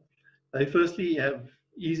tender, they firstly have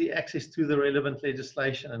easy access to the relevant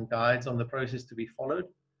legislation and guides on the process to be followed.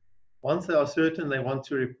 Once they are certain they want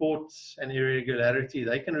to report an irregularity,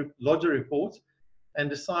 they can lodge a report and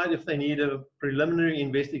decide if they need a preliminary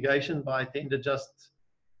investigation by Tenderjust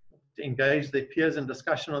to engage their peers in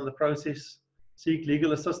discussion on the process, seek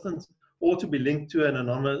legal assistance, or to be linked to an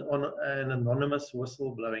anonymous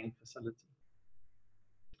whistleblowing facility.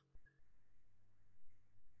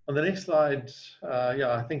 On the next slide,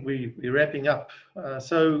 yeah, I think we're wrapping up.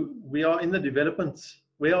 So we are in the development.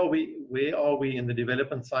 Where are we in the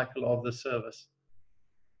development cycle of the service?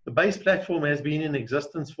 The base platform has been in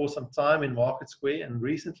existence for some time in Market Square, and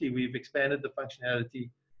recently we've expanded the functionality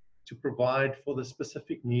to provide for the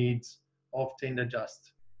specific needs of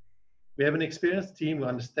Tenderjust. We have an experienced team who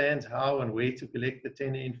understands how and where to collect the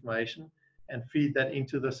tender information and feed that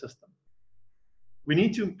into the system. We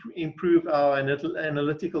need to improve our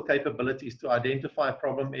analytical capabilities to identify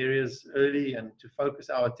problem areas early and to focus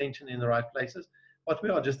our attention in the right places, but we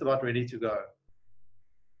are just about ready to go.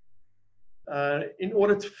 In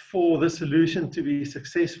order for the solution to be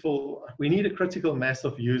successful, we need a critical mass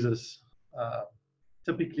of users,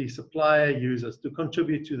 typically supplier users, to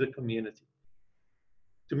contribute to the community.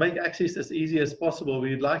 To make access as easy as possible,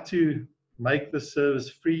 we'd like to make the service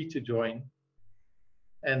free to join.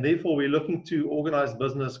 And therefore, we're looking to organize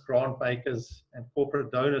business, grant makers, and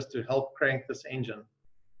corporate donors to help crank this engine.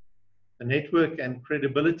 The network and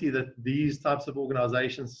credibility that these types of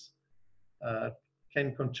organizations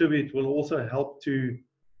can contribute will also help to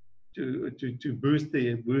boost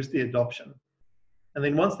the adoption. And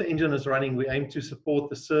then once the engine is running, we aim to support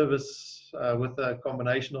the service with a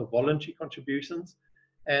combination of voluntary contributions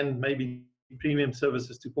and maybe premium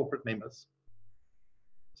services to corporate members.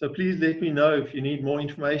 So please let me know if you need more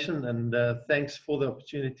information, and thanks for the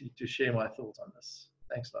opportunity to share my thoughts on this.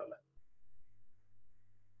 Thanks, Lola.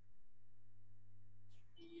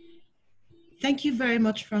 Thank you very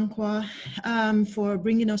much, Francois, for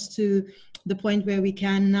bringing us to the point where we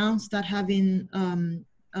can now start having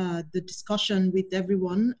the discussion with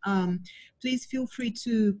everyone. Please feel free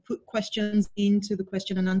to put questions into the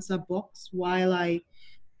question and answer box while I,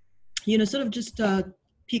 sort of just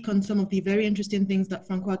pick on some of the very interesting things that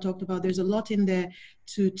Francois talked about. There's a lot in there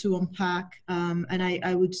to unpack, and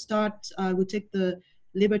I would take the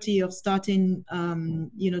liberty of starting,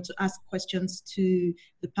 to ask questions to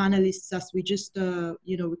the panelists as we just,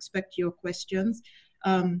 expect your questions.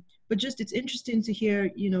 But just, it's interesting to hear,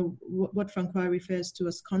 what Francois refers to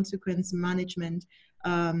as consequence management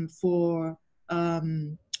for,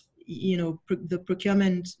 the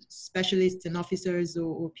procurement specialists and officers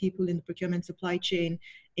or people in the procurement supply chain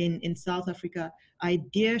in South Africa. I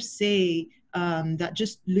dare say that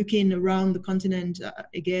just looking around the continent,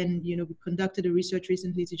 again, we conducted a research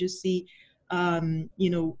recently to just see,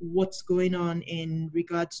 what's going on in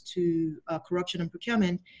regards to corruption and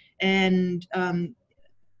procurement. And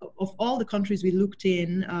of all the countries we looked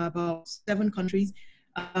in, about 7 countries,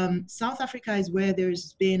 South Africa is where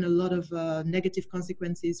there's been a lot of negative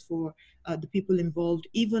consequences for the people involved,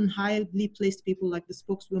 even highly placed people like the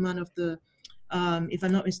spokeswoman of the, if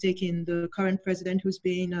I'm not mistaken, the current president, who's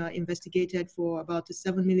being investigated for about a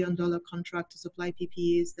 $7 million contract to supply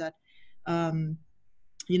PPEs that,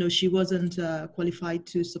 she wasn't qualified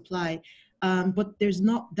to supply. But there's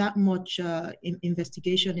not that much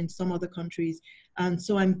investigation in some other countries. And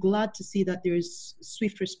so I'm glad to see that there is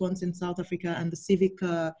swift response in South Africa, and the civic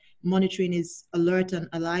monitoring is alert and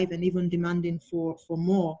alive and even demanding for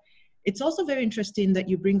more. It's also very interesting that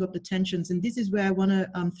you bring up the tensions, and this is where I want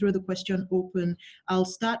to throw the question open. I'll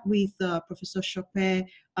start with Professor Chopin,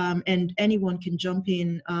 and anyone can jump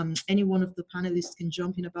in, any one of the panelists can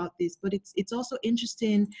jump in about this, but it's also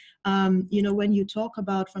interesting, when you talk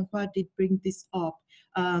about, Francois did bring this up,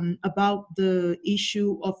 about the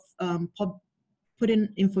issue of putting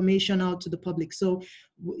information out to the public. So,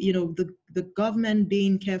 you know, the government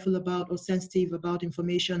being careful about or sensitive about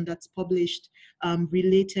information that's published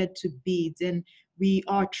related to bids. And we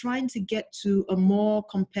are trying to get to a more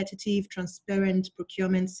competitive, transparent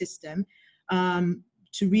procurement system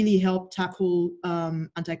to really help tackle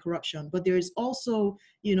anti-corruption. But there is also,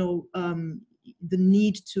 you know, the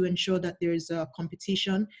need to ensure that there is a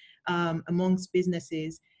competition amongst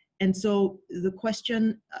businesses. And so the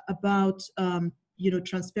question about, you know,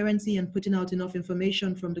 transparency and putting out enough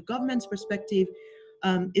information from the government's perspective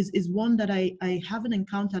is one that I haven't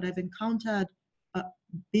encountered. I've encountered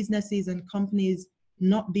businesses and companies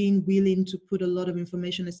not being willing to put a lot of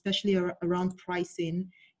information, especially around pricing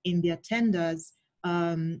in their tenders,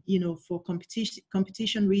 you know, for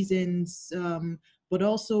competition reasons, but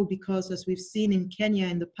also because, as we've seen in Kenya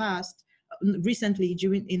in the past, recently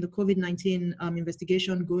in the COVID-19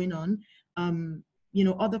 investigation going on, you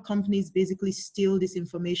know, other companies basically steal this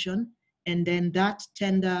information, and then that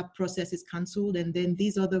tender process is cancelled, and then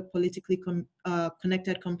these other politically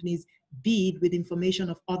connected companies bid with information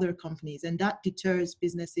of other companies, and that deters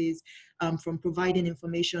businesses from providing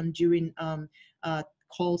information during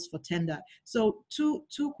calls for tender. So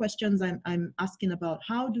two questions I'm asking about: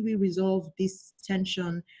 how do we resolve this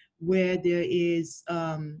tension where there is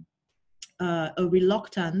a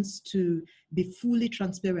reluctance to be fully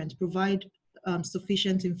transparent, provide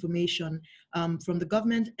sufficient information from the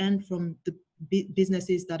government and from the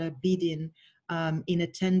businesses that are bidding in a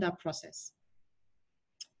tender process?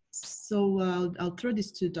 So I'll throw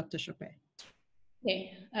this to Dr. Chope.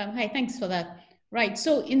 Okay, hi, thanks for that. Right,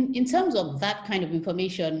 so in terms of that kind of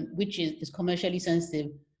information, which is commercially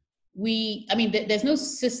sensitive, there's no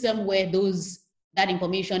system where that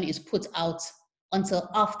information is put out until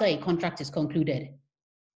after a contract is concluded,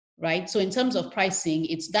 right? So in terms of pricing,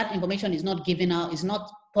 that information is not given out, is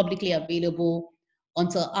not publicly available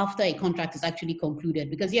until after a contract is actually concluded.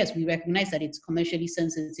 Because yes, we recognize that it's commercially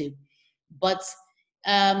sensitive, but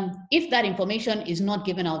if that information is not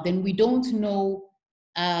given out, then we don't know,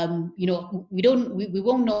 you know, we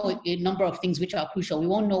won't know a number of things which are crucial. We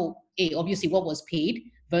won't know, obviously, what was paid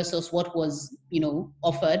versus what was, you know,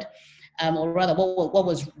 offered, or rather what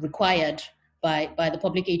was required by the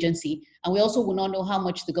public agency. And we also will not know how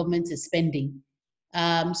much the government is spending.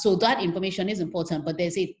 So that information is important, but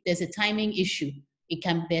there's a timing issue.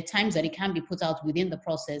 There are times that it can be put out within the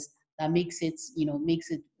process that makes it, you know, makes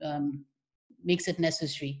it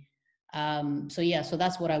necessary. So yeah, so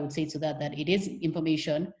that's what I would say to that it is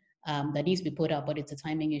information that needs to be put out, but it's a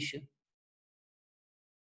timing issue.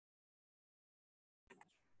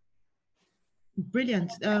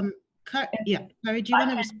 Brilliant. Yeah, Carrie, do you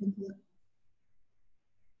want to respond to that?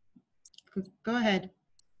 Go ahead.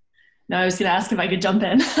 No, I was going to ask if I could jump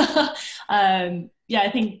in. Yeah, I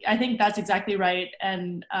think that's exactly right.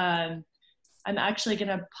 And I'm actually going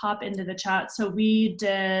to pop into the chat. So we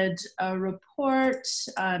did a report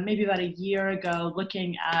maybe about a year ago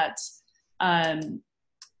looking at,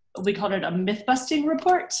 we called it a myth-busting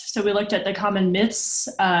report. So we looked at the common myths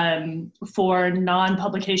for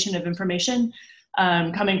non-publication of information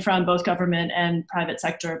coming from both government and private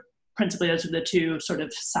sector. Principally, those are the two sort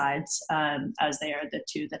of sides, as they are the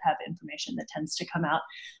two that have information that tends to come out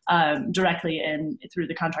directly through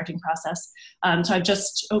the contracting process. So I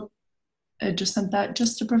just sent that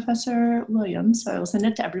just to Professor Williams, so I will send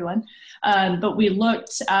it to everyone. But we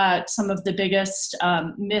looked at some of the biggest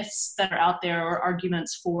myths that are out there, or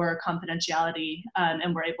arguments for confidentiality,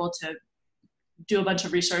 and we're able to do a bunch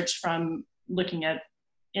of research from looking at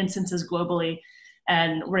instances globally,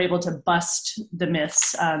 and we're able to bust the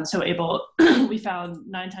myths. We found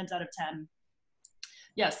 9 times out of 10,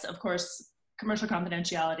 yes, of course, commercial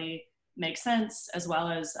confidentiality makes sense, as well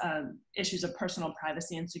as issues of personal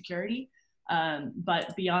privacy and security.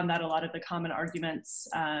 But beyond that, a lot of the common arguments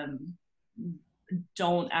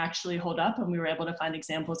don't actually hold up. And we were able to find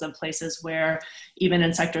examples of places where, even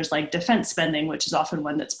in sectors like defense spending, which is often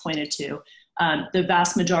one that's pointed to, the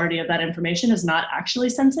vast majority of that information is not actually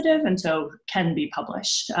sensitive, and so can be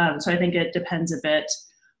published. So I think it depends a bit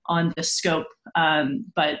on the scope,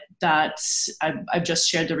 but I've just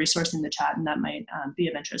shared the resource in the chat, and that might be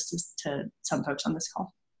of interest to some folks on this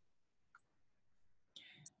call.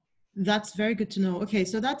 That's very good to know. Okay,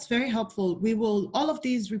 so that's very helpful. We will, all of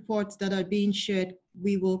these reports that are being shared,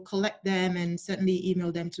 we will collect them and certainly email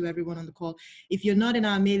them to everyone on the call. If you're not in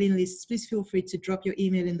our mailing list, please feel free to drop your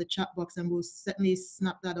email in the chat box, and we'll certainly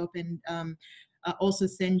snap that up and also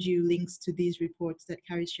send you links to these reports that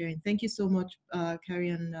Carrie's sharing. Thank you so much, Carrie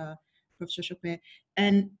and Professor Chope.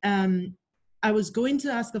 And I was going to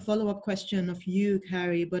ask a follow-up question of you,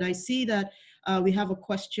 Carrie, but I see that We have a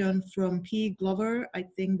question from P. Glover. I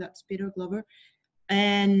think that's Peter Glover.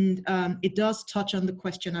 And it does touch on the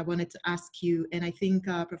question I wanted to ask you. And I think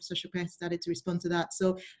Professor Chopin started to respond to that.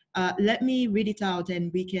 So let me read it out,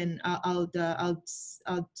 and we can, I'll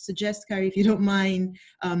suggest, Carrie, if you don't mind,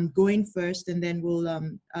 going first, and then we'll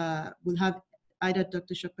have either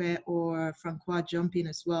Dr. Chopin or Francois jump in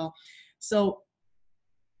as well. So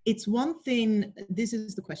it's one thing, this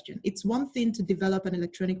is the question, it's one thing to develop an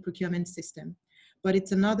electronic procurement system, but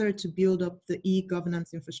it's another to build up the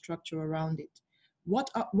e-governance infrastructure around it. What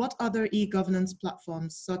other e-governance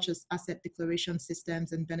platforms, such as asset declaration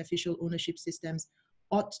systems and beneficial ownership systems,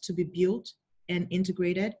 ought to be built and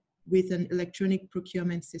integrated with an electronic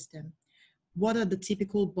procurement system? What are the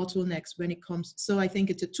typical bottlenecks when it comes? So I think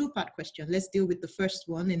it's a two-part question. Let's deal with the first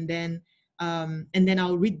one, and then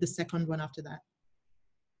I'll read the second one after that.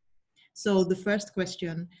 So the first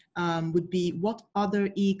question would be, what other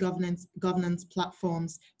governance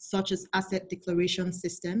platforms, such as asset declaration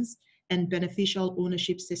systems and beneficial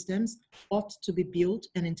ownership systems, ought to be built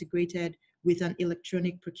and integrated with an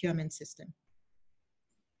electronic procurement system?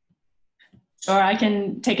 Sure, I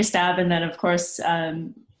can take a stab, and then of course,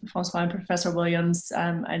 Francois and Professor Williams,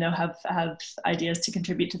 I know have ideas to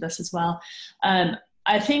contribute to this as well.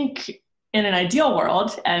 I think in an ideal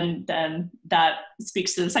world, and then that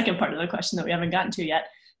speaks to the second part of the question that we haven't gotten to yet,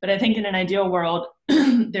 but I think in an ideal world,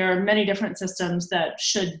 there are many different systems that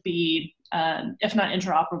should be, if not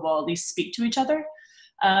interoperable, at least speak to each other.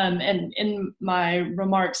 And in my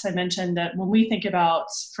remarks, I mentioned that when we think about,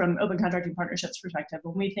 from open contracting partnerships perspective,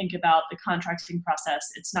 when we think about the contracting process,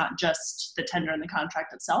 it's not just the tender and the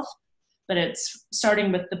contract itself, but it's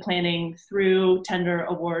starting with the planning through tender,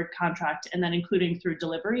 award, contract, and then including through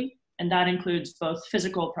delivery. And that includes both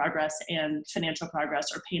physical progress and financial progress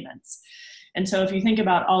or payments. And so if you think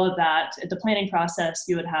about all of that, at the planning process,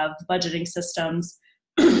 you would have budgeting systems,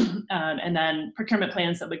 and then procurement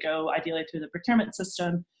plans that would go ideally through the procurement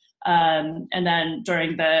system. And then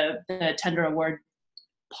during the tender award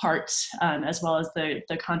part, as well as the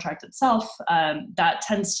contract itself, that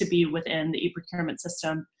tends to be within the e-procurement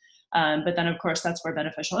system. But then of course, that's where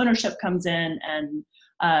beneficial ownership comes in. And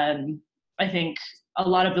I think a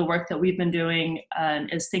lot of the work that we've been doing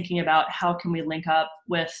is thinking about how can we link up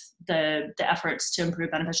with the efforts to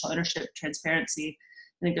improve beneficial ownership transparency.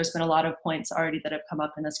 I think there's been a lot of points already that have come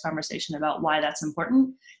up in this conversation about why that's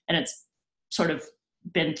important. And it's sort of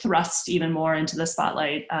been thrust even more into the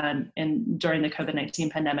spotlight during the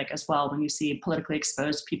COVID-19 pandemic as well, when you see politically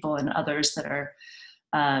exposed people and others that are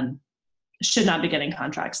should not be getting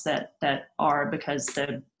contracts that are, because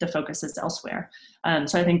the focus is elsewhere.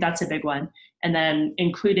 So I think that's a big one. And then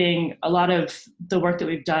including a lot of the work that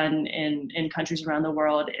we've done in countries around the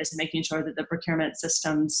world is making sure that the procurement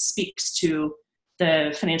system speaks to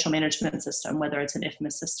the financial management system, whether it's an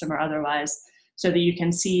IFMIS system or otherwise, so that you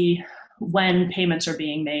can see when payments are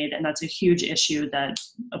being made. And that's a huge issue that,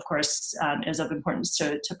 of course, is of importance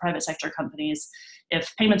to private sector companies.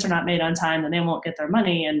 If payments are not made on time, then they won't get their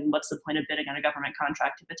money. And what's the point of bidding on a government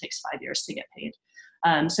contract if it takes 5 years to get paid?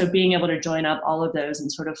 So being able to join up all of those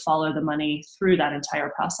and sort of follow the money through that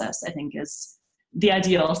entire process, I think, is the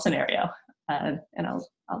ideal scenario. And I'll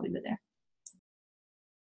leave it there.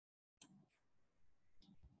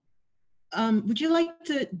 Would you like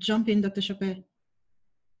to jump in, Dr. Chopin?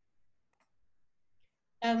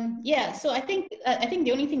 Yeah, so I think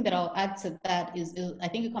the only thing that I'll add to that is I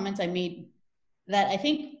think the comments I made, that I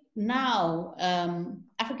think now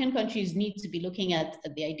African countries need to be looking at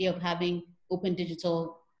the idea of having open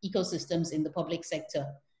digital ecosystems in the public sector,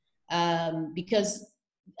 because,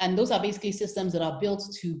 and those are basically systems that are built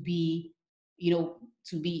to be,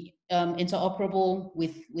 interoperable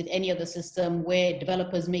with any other system where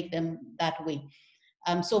developers make them that way.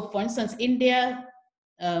 So for instance, India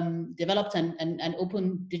developed an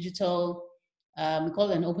open digital, we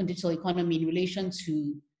call it an open digital economy in relation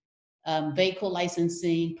to vehicle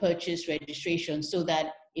licensing, purchase, registration, so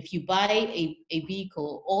that if you buy a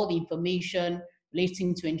vehicle, all the information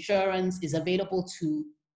relating to insurance is available to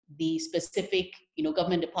the specific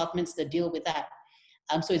government departments that deal with that.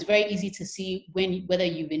 So it's very easy to see whether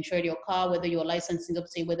you've insured your car, whether your licensing up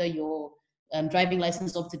to date, whether your driving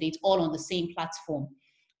license up to date, all on the same platform.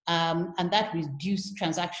 And that reduced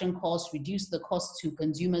transaction costs, reduced the cost to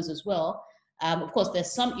consumers as well. Of course,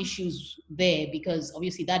 there's some issues there because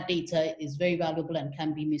obviously that data is very valuable and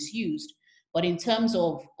can be misused. But in terms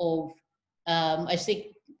of I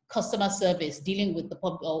say customer service, dealing with the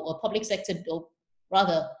public sector, or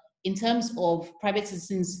rather, in terms of private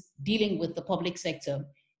citizens dealing with the public sector,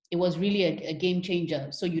 it was really a game changer.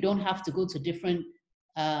 So you don't have to go to different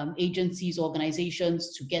agencies,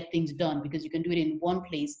 organizations to get things done, because you can do it in one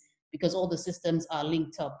place because all the systems are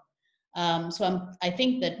linked up. I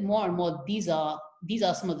think that more and more these are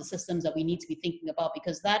some of the systems that we need to be thinking about,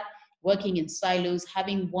 because that working in silos,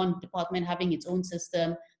 having one department having its own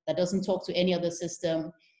system that doesn't talk to any other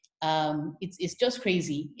system, it's just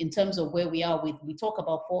crazy in terms of where we are with. We talk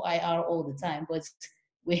about 4IR all the time, but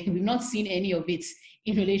we've not seen any of it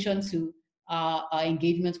in relation to our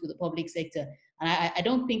engagements with the public sector. And I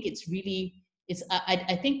don't think it's really,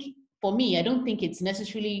 I think for me, I don't think it's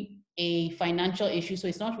necessarily a financial issue. So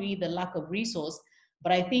it's not really the lack of resource,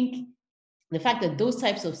 but I think the fact that those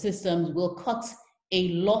types of systems will cut a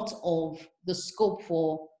lot of the scope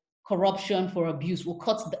for corruption, for abuse, will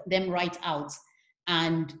cut them right out.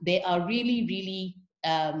 And there are really, really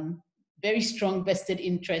very strong vested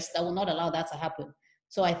interests that will not allow that to happen.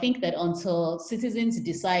 So I think that until citizens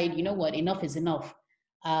decide, you know what, enough is enough,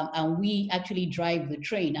 and we actually drive the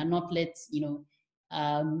train and not let,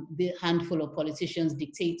 the handful of politicians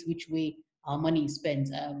dictate which way our money is spent,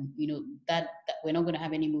 that we're not going to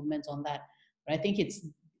have any movement on that. But I think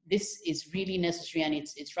this is really necessary, and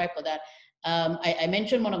it's right for that. I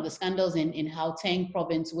mentioned one of the scandals in Gauteng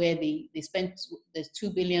province, where they spent, there's 2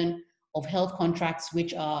 billion of health contracts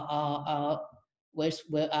which were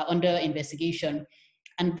under investigation.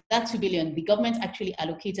 And that 2 billion, the government actually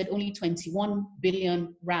allocated only 21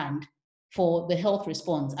 billion rand for the health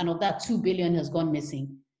response. And of that, 2 billion has gone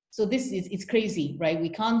missing. So it's crazy, right? We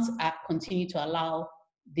can't continue to allow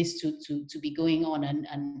this to be going on.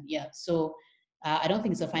 And yeah, so I don't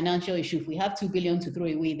think it's a financial issue. If we have 2 billion to throw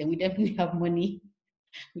away, then we definitely have money.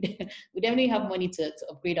 We definitely have money to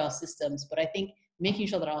upgrade our systems. But I think making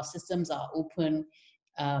sure that our systems are open,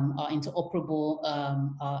 are interoperable,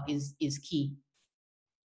 is key.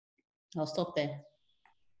 I'll stop there.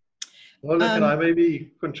 Lola, can I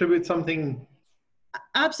maybe contribute something?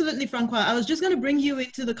 Absolutely, Francois. I was just going to bring you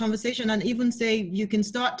into the conversation and even say you can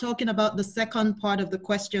start talking about the second part of the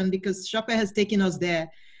question, because Shopper has taken us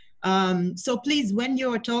there. So please, when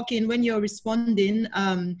you're talking, when you're responding,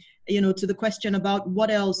 to the question about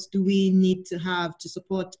what else do we need to have to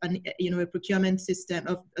support a procurement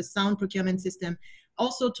system, a sound procurement system,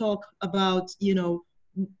 also talk about,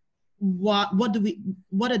 what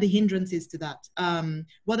are the hindrances to that?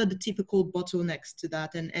 What are the typical bottlenecks to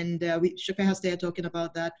that? And Shopper has started talking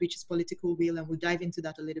about that, which is political will, and we'll dive into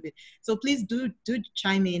that a little bit. So please do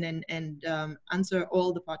chime in and answer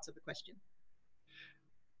all the parts of the question.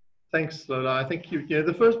 Thanks, Lola. I think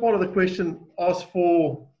the first part of the question asks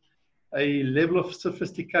for a level of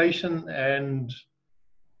sophistication and,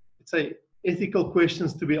 let's say, ethical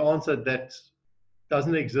questions to be answered that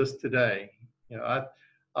doesn't exist today.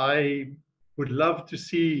 I would love to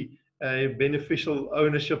see a beneficial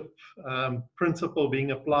ownership principle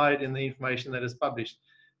being applied in the information that is published,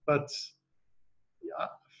 but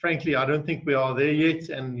frankly, I don't think we are there yet.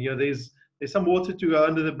 And there's some water to go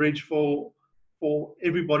under the bridge for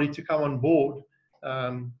everybody to come on board,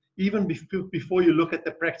 even before you look at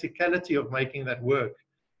the practicality of making that work.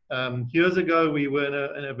 Years ago, we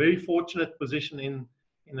were in a very fortunate position in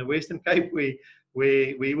the Western Cape,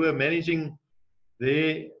 where we were managing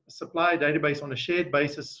their supply database on a shared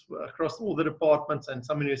basis across all the departments and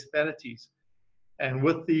some municipalities. And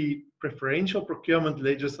with the preferential procurement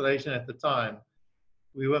legislation at the time,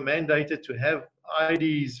 we were mandated to have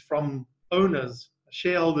IDs from owners,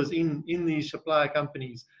 shareholders in these supplier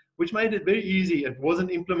companies, which made it very easy. It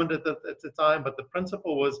wasn't implemented at the time, but the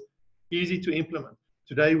principle was easy to implement.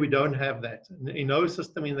 Today, we don't have that. In no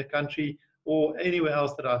system in the country or anywhere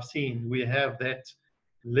else that I've seen, we have that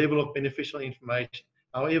level of beneficial information.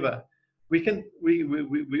 However,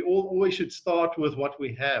 we always should start with what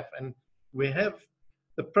we have, and we have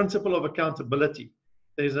the principle of accountability.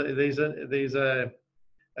 There's a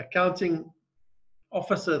accounting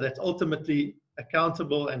officer that's ultimately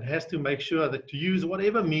accountable and has to make sure that to use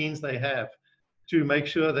whatever means they have to make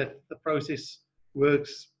sure that the process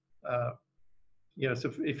works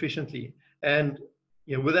efficiently. And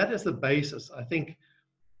with that as the basis, I think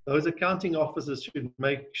those accounting officers should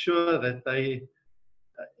make sure that they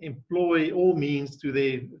employ all means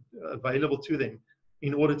available to them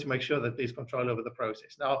in order to make sure that there's control over the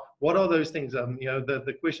process. Now, what are those things?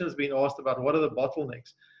 The question has been asked about what are the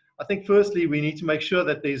bottlenecks. I think firstly, we need to make sure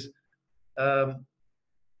that there's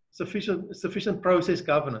sufficient process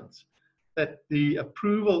governance, that the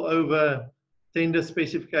approval over tender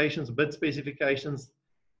specifications, bid specifications,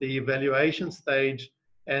 the evaluation stage,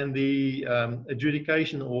 and the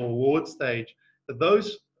adjudication or award stage, that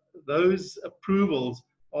those approvals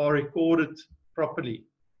are recorded properly,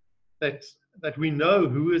 that we know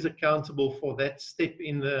who is accountable for that step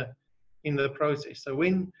in the in the process. So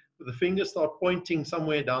when the fingers start pointing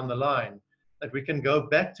somewhere down the line, that we can go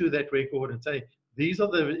back to that record and say, these are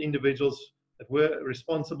the individuals that were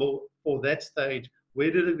responsible for that stage.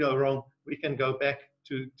 Where did it go wrong? We can go back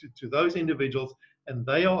to those individuals, and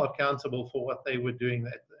they are accountable for what they were doing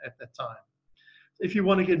at that time. If you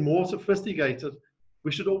want to get more sophisticated,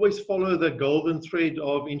 we should always follow the golden thread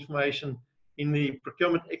of information in the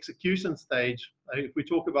procurement execution stage. If we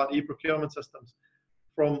talk about e-procurement systems,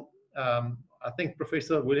 from I think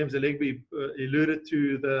Professor Williams-Elegby alluded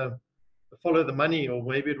to the follow the money, or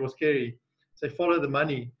maybe it was Kerry, say follow the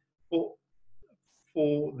money.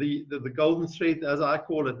 For the golden thread, as I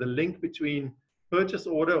call it, the link between purchase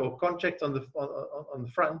order or contract on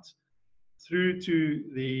the front, through to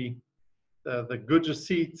the goods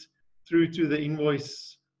receipt, through to the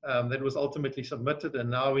invoice that was ultimately submitted, and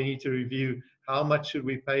now we need to review how much should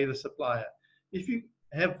we pay the supplier. If you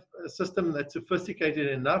have a system that's sophisticated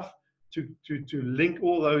enough to link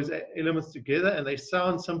all those elements together, and they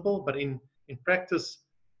sound simple, but in practice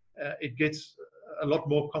it gets a lot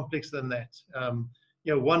more complex than that.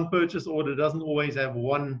 You know, one purchase order doesn't always have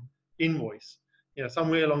one invoice. You know,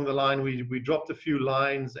 somewhere along the line we dropped a few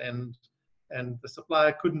lines, and the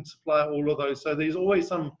supplier couldn't supply all of those. So there's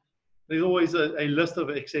always a list of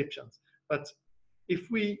exceptions. But if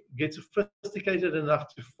we get sophisticated enough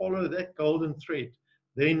to follow that golden thread,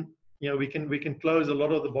 then we can close a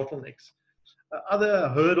lot of the bottlenecks. Other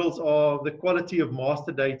hurdles are the quality of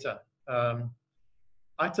master data.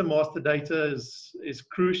 Item master data is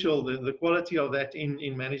crucial. The quality of that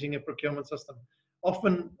in managing a procurement system,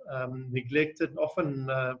 often neglected, often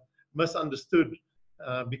misunderstood,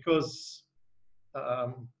 because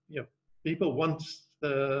people want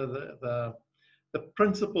the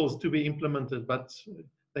principles to be implemented, but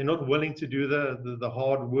they're not willing to do the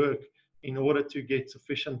hard work in order to get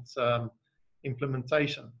sufficient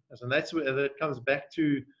implementation. And that's where that comes back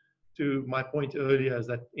to my point earlier, is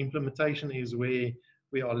that implementation is where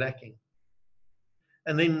we are lacking.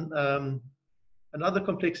 And then another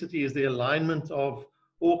complexity is the alignment of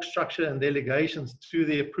org structure and delegations to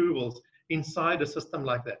the approvals inside a system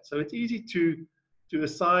like that. So it's easy to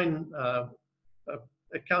assign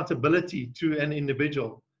accountability to an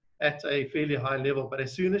individual at a fairly high level, but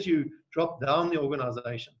as soon as you drop down the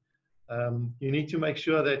organization, you need to make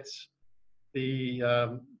sure that the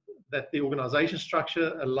organization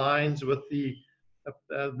structure aligns with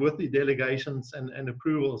the delegations and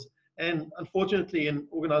approvals. And unfortunately, in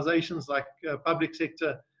organizations like public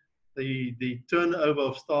sector, the turnover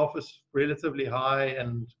of staff is relatively high,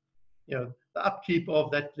 and the upkeep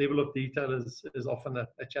of that level of detail is often a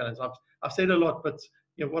challenge. I've said a lot, but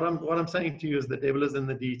what I'm saying to you is the devil is in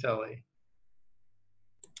the detail.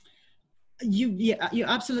 You're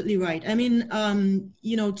absolutely right. I mean,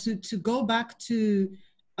 to go back to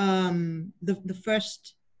the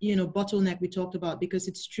first bottleneck we talked about, because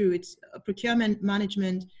it's true, it's procurement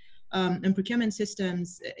management and procurement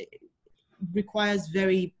systems requires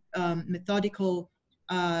very methodical,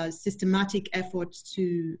 systematic efforts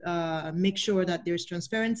to make sure that there's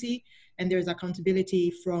transparency and there's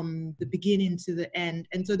accountability from the beginning to the end.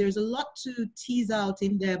 And so there's a lot to tease out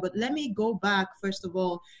in there, but let me go back first of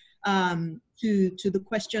all to the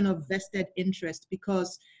question of vested interest,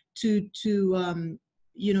 because to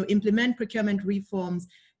implement procurement reforms,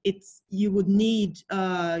 you would need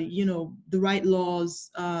the right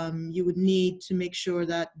laws. You would need to make sure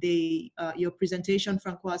that your presentation,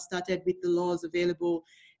 Francois, started with the laws available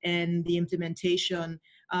and the implementation.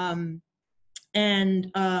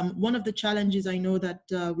 And one of the challenges I know that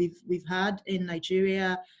we've had in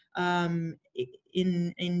Nigeria,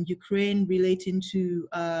 in Ukraine, relating to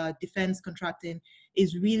defense contracting,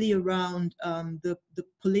 is really around the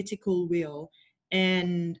political will.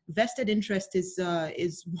 And vested interest is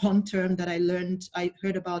one term that I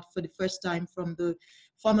heard about for the first time from the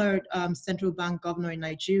former central bank governor in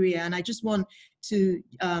Nigeria. And I just want to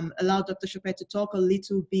allow Dr. Chopet to talk a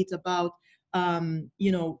little bit about,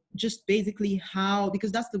 just basically how,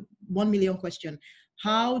 because that's the 1 million question.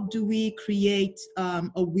 How do we create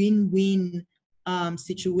a win-win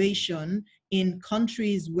situation in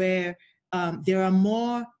countries where there are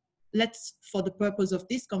more, let's, for the purpose of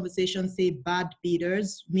this conversation, say bad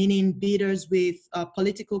bidders, meaning bidders with a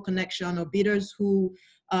political connection, or bidders who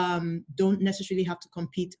don't necessarily have to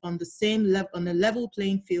compete on the same level, on a level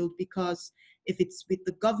playing field, because if it's with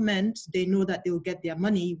the government, they know that they'll get their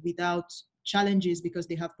money without challenges because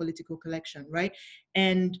they have political connection, right?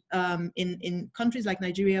 And in countries like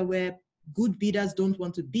Nigeria, where good bidders don't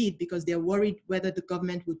want to bid because they're worried whether the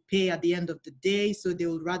government would pay at the end of the day, so they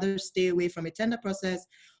will rather stay away from a tender process,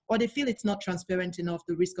 or they feel it's not transparent enough,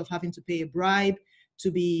 the risk of having to pay a bribe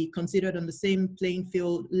to be considered on the same playing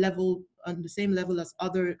field level, on the same level as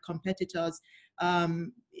other competitors,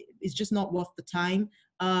 it's just not worth the time.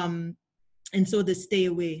 And so they stay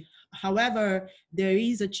away. However, there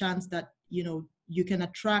is a chance that, you know, you can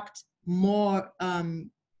attract more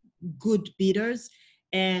good bidders.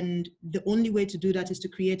 And the only way to do that is to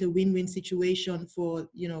create a win-win situation for,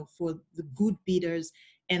 you know, for the good bidders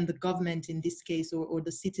and the government in this case, or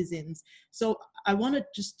the citizens. So I want to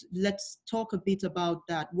just, let's talk a bit about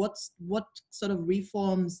that. What sort of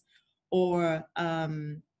reforms or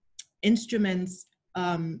instruments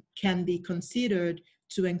can be considered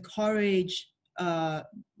to encourage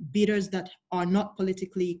bidders that are not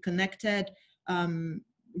politically connected,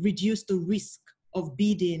 reduce the risk of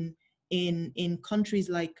bidding in countries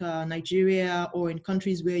like Nigeria, or in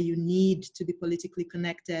countries where you need to be politically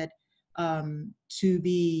connected to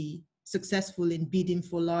be successful in bidding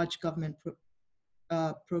for large government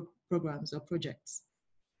programs or projects?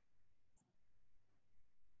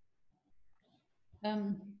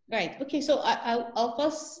 Right. Okay. So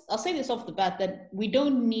I'll say this off the bat that we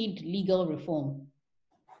don't need legal reform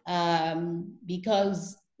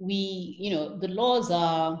because the laws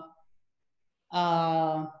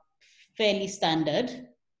are fairly standard.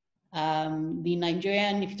 The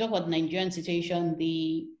Nigerian, if you talk about the Nigerian situation,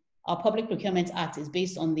 our Public Procurement Act is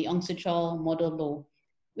based on the UNCITRAL model law,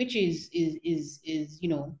 which is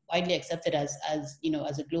widely accepted as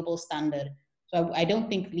a global standard. So I don't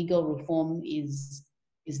think legal reform is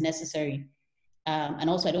necessary. And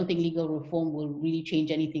also, I don't think legal reform will really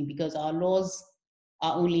change anything because our laws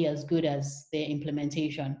are only as good as their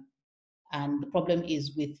implementation. And the problem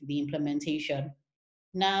is with the implementation.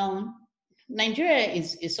 Now, Nigeria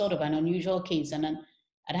is sort of an unusual case. And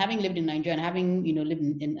having lived in Nigeria and having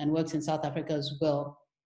lived and worked in South Africa as well,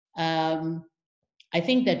 I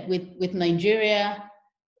think that with Nigeria,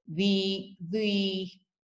 the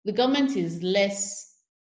government is less,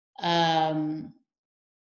 let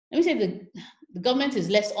me say the government is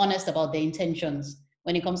less honest about their intentions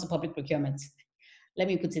when it comes to public procurement. Let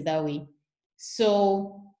me put it that way.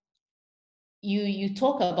 So you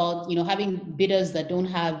talk about having bidders that don't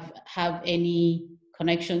have any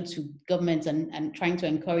connection to government and trying to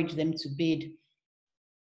encourage them to bid.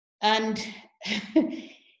 And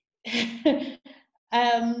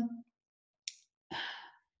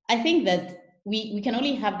I think that we can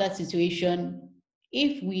only have that situation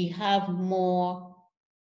if we have more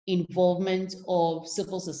involvement of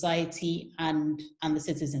civil society and the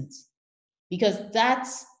citizens, because that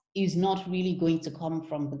is not really going to come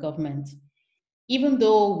from the government. Even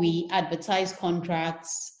though we advertise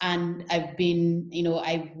contracts, and I've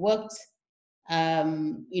worked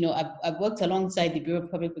alongside the Bureau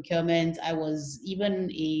of Public Procurement. I was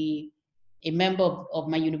even a member of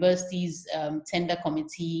my university's tender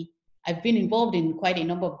committee. I've been involved in quite a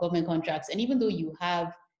number of government contracts. And even though you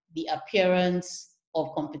have the appearance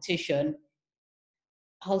of competition,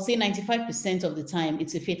 I'll say 95% of the time,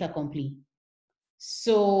 it's a fait accompli.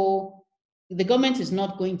 So the government is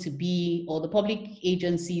not going to be, or the public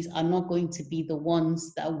agencies are not going to be the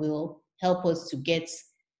ones that will help us to get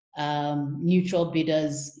neutral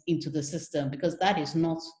bidders into the system, because that is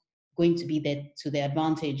not going to be to their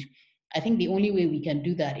advantage. I think the only way we can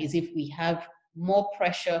do that is if we have more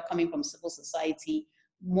pressure coming from civil society,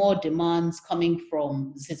 more demands coming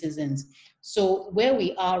from citizens. So where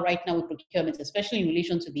we are right now with procurement, especially in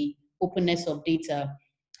relation to the openness of data,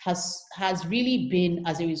 has really been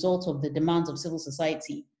as a result of the demands of civil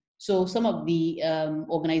society. So some of the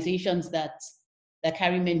organizations that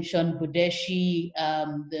Carrie mentioned, Budeshi,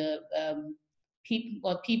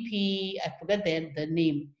 PP, I forget the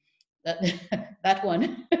name, that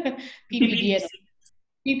one, PPDS,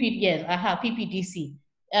 PPDC,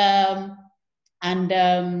 and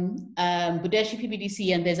Budeshi,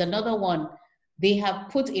 PPDC, and there's another one. They have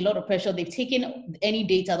put a lot of pressure. They've taken any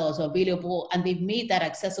data that was available and they've made that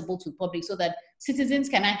accessible to the public so that citizens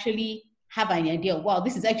can actually have an idea, wow,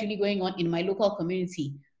 this is actually going on in my local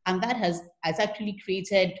community. And that has actually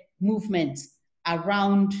created movement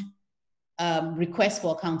around requests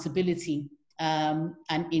for accountability and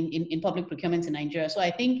in public procurement in Nigeria. So I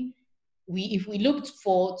think if we looked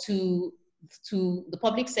to the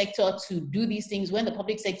public sector to do these things, when the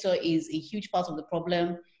public sector is a huge part of the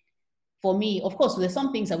problem, for me, of course, there's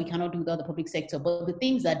some things that we cannot do without the public sector, but the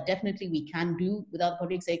things that definitely we can do without the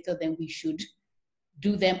public sector, then we should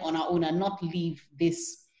do them on our own and not leave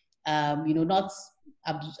this, not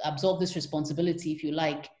absorb this responsibility, if you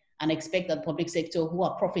like, and expect that the public sector, who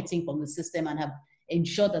are profiting from the system and have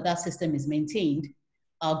ensured that that system is maintained,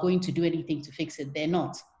 are going to do anything to fix it. They're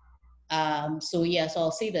not. So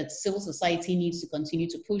I'll say that civil society needs to continue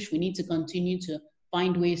to push. We need to continue to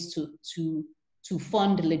find ways to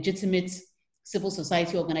fund legitimate civil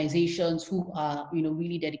society organizations who are,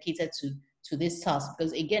 really dedicated to this task.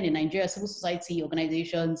 Because again, in Nigeria, civil society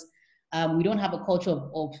organizations, we don't have a culture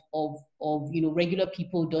of regular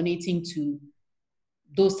people donating to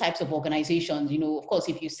those types of organizations. Of course,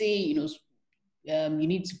 if you say, you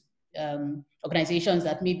need organizations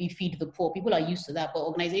that maybe feed the poor, people are used to that. But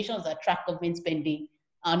organizations that track government spending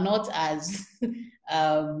are not as,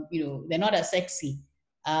 they're not as sexy.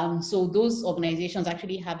 So those organizations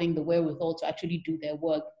actually having the wherewithal to actually do their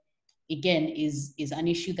work, again, is an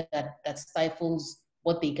issue that stifles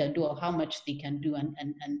what they can do or how much they can do, and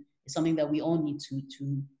it's something that we all need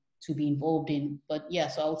to be involved in. But yeah,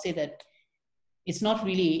 so I would say that it's not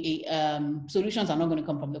really solutions are not going to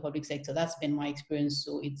come from the public sector. That's been my experience.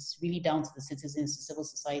 So it's really down to the citizens, to civil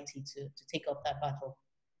society to take up that battle.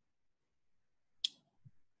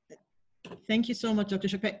 Thank you so much, Dr.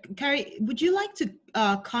 Shokpe. Carrie, would you like to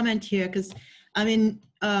comment here? Because, I mean,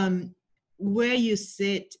 where you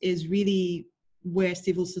sit is really where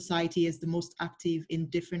civil society is the most active in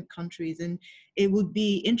different countries. And it would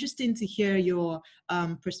be interesting to hear your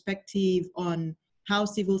perspective on how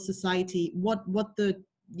civil society, what the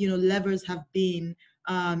levers have been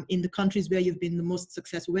in the countries where you've been the most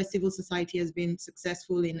successful, where civil society has been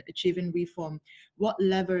successful in achieving reform. What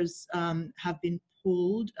levers have been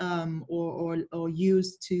pulled or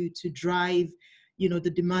used to drive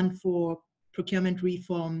the demand for procurement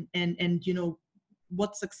reform, and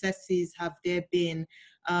what successes have there been?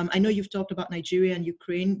 I know you've talked about Nigeria and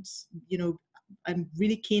Ukraine. I'm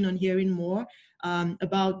really keen on hearing more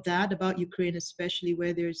about that, about Ukraine especially,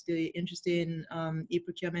 where there's the interesting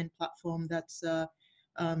e-procurement platform that's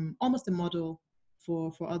almost a model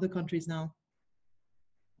for other countries now.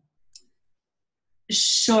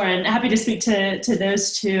 Sure, and happy to speak to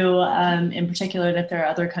those two in particular. And if there are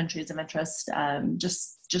other countries of interest,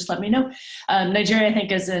 just let me know. Nigeria, I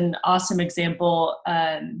think, is an awesome example.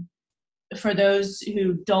 For those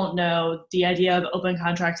who don't know, the idea of open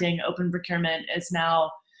contracting, open procurement is now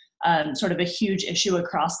sort of a huge issue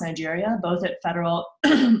across Nigeria, both at federal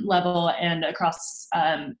level and across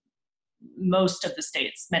most of the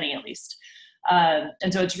states, many at least.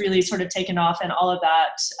 And so it's really sort of taken off, and all of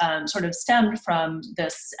that sort of stemmed from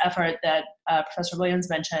this effort that Professor Williams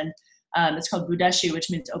mentioned. It's called Budeshi, which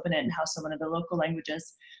means open it in Hausa, one of the local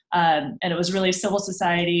languages. And it was really civil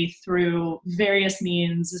society through various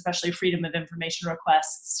means, especially freedom of information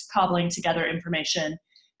requests, cobbling together information,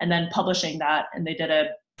 and then publishing that. And they did an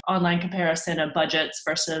online comparison of budgets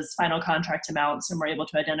versus final contract amounts, and were able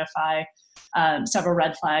to identify several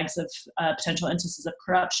red flags of potential instances of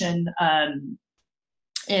corruption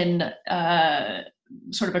in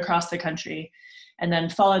sort of across the country. And then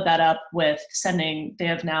followed that up with sending, they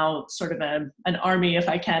have now sort of an army, if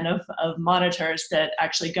I can, of monitors that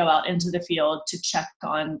actually go out into the field to check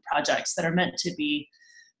on projects that are meant to be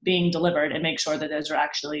being delivered and make sure that those are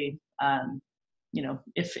actually,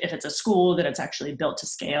 if it's a school, that it's actually built to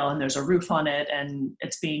scale and there's a roof on it and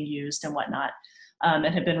it's being used and whatnot. And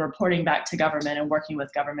have been reporting back to government and working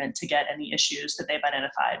with government to get any issues that they've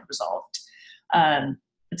identified resolved.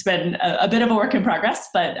 It's been a bit of a work in progress,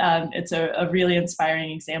 but it's a really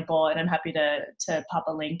inspiring example, and I'm happy to pop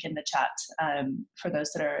a link in the chat for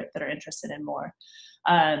those that are interested in more.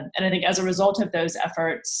 And I think as a result of those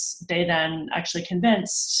efforts, they then actually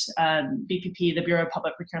convinced BPP, the Bureau of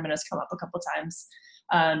Public Procurement has come up a couple times,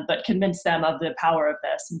 but convinced them of the power of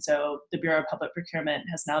this. And so the Bureau of Public Procurement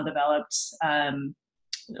has now developed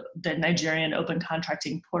the Nigerian Open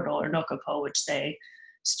Contracting Portal, or NOCOPO, which they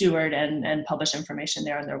steward and publish information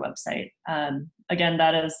there on their website. Again,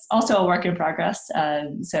 that is also a work in progress,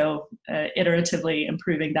 so iteratively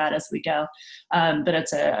improving that as we go. But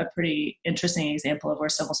it's a pretty interesting example of where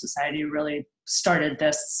civil society really started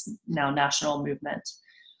this now national movement.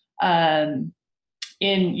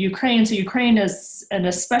 In Ukraine, so Ukraine is an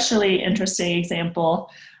especially interesting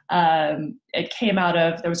example. It came out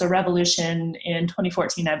of, there was a revolution in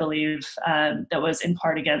 2014, I believe, that was in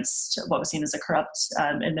part against what was seen as a corrupt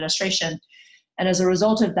administration. And as a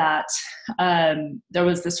result of that, there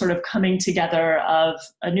was this sort of coming together of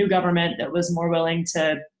a new government that was more willing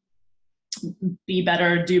to be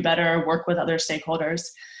better, do better, work with other stakeholders,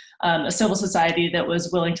 a civil society that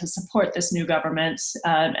was willing to support this new government,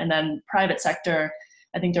 and then private sector.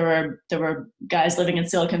 I think there were guys living in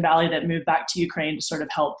Silicon Valley that moved back to Ukraine to sort of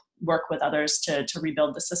help work with others to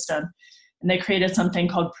rebuild the system. And they created something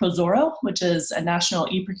called Prozoro, which is a national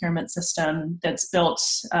e-procurement system that's built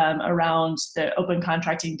around the open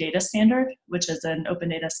contracting data standard, which is an open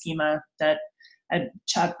data schema that I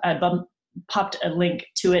popped a link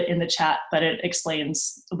to it in the chat, but it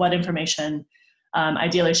explains what information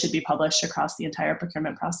ideally should be published across the entire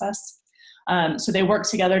procurement process. So they work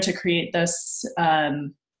together to create this,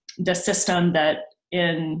 this system that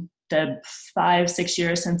in the 5-6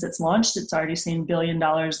 years since it's launched, it's already seen $1 billion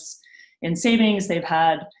in savings. They've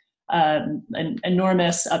had an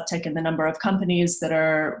enormous uptick in the number of companies that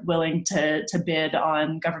are willing to bid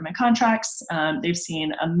on government contracts. They've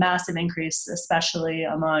seen a massive increase, especially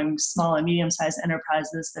among small and medium-sized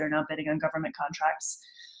enterprises that are now bidding on government contracts.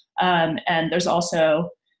 And there's also,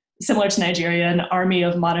 similar to Nigeria, an army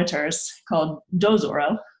of monitors called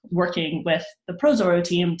Dozoro, working with the Prozoro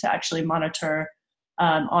team to actually monitor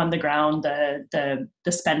on the ground the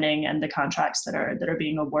spending and the contracts that are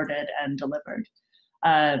being awarded and delivered.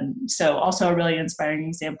 So also a really inspiring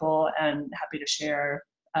example, and happy to share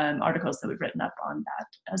articles that we've written up on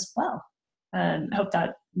that as well. I hope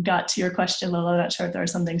that got to your question, Lolo. Not sure if there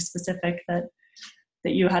was something specific that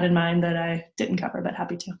you had in mind that I didn't cover, but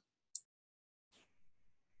happy to.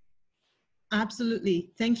 Absolutely.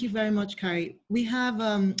 Thank you very much, Carrie. We have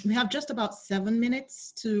just about 7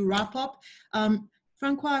 minutes to wrap up.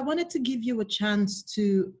 Francois, I wanted to give you a chance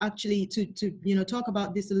to actually to talk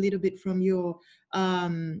about this a little bit from your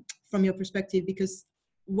perspective, because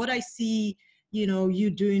what I see you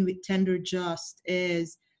doing with Tender Just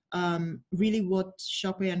is really what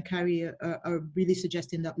Shopway and Carrie are really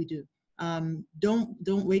suggesting that we do.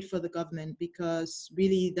 Don't wait for the government, because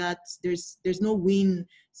really there's no win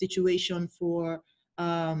situation for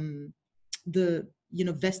the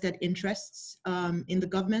vested interests in the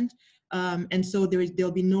government, and so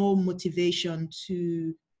there'll be no motivation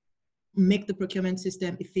to make the procurement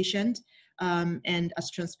system efficient and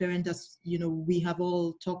as transparent as we have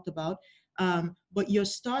all talked about. But you're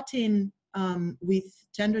starting with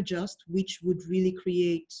Tender Just, which would really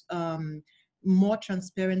create more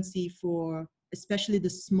transparency for especially the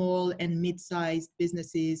small and mid-sized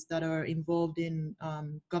businesses that are involved in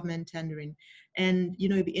government tendering. And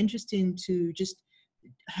it'd be interesting to just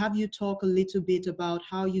have you talk a little bit about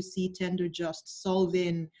how you see Tender Just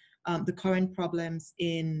solving the current problems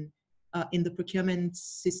in the procurement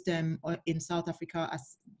system in South Africa,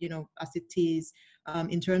 as it is,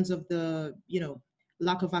 in terms of the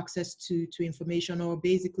lack of access to information, or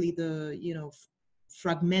basically the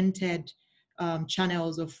fragmented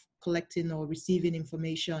channels of collecting or receiving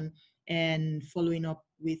information and following up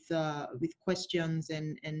with questions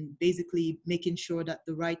and basically making sure that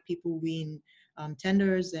the right people win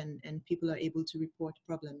tenders and people are able to report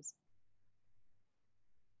problems.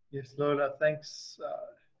 Yes, Lola, thanks.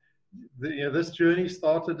 This journey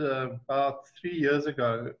started about 3 years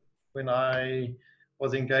ago, when I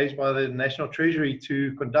was engaged by the National Treasury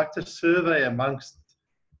to conduct a survey amongst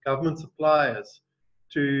government suppliers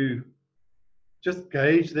to just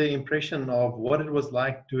gauge their impression of what it was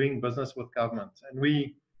like doing business with government. And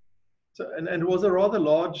it was a rather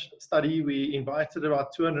large study. We invited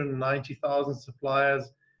about 290,000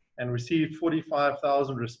 suppliers and received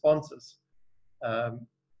 45,000 responses.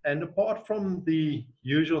 And apart from the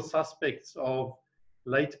usual suspects of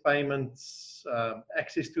late payments,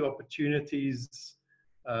 access to opportunities,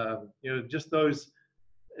 just those,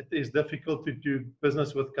 it is difficult to do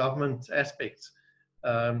business with government aspects.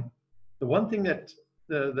 The one thing that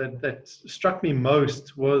struck me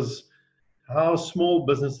most was how small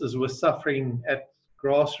businesses were suffering at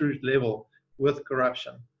grassroots level with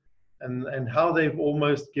corruption, and how they've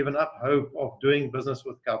almost given up hope of doing business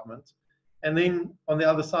with government. And then on the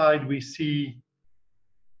other side, we see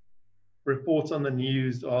reports on the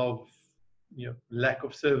news of lack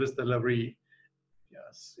of service delivery,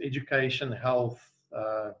 education, health,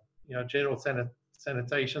 general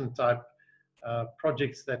sanitation type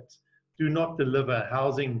projects that do not deliver,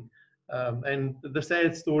 housing, and the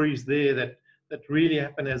sad stories there that really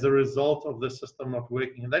happen as a result of the system not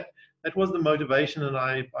working. And that was the motivation. And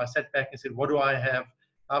I sat back and said, what do I have?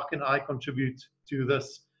 How can I contribute to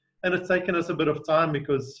this? And it's taken us a bit of time,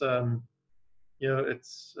 because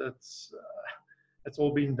it's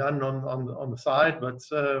all been done on the side,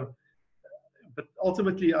 but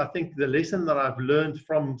ultimately, I think the lesson that I've learned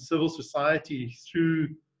from civil society through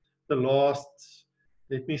the last,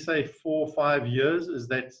 let me say, 4 or 5 years, is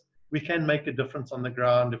that we can make a difference on the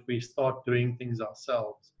ground if we start doing things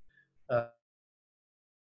ourselves.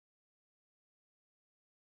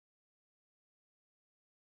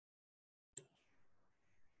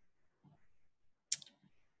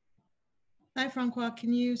 Hi, Francois,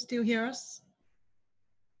 can you still hear us?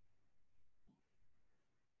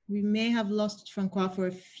 We may have lost Francois for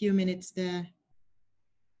a few minutes there.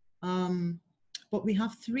 But we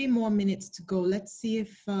have 3 more minutes to go. Let's see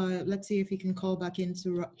if he can call back in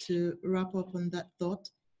to wrap up on that thought.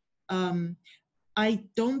 I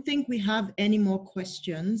don't think we have any more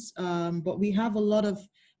questions, but we have a lot of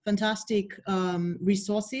fantastic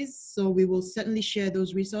resources, so we will certainly share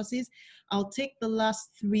those resources. I'll take the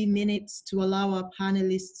last 3 minutes to allow our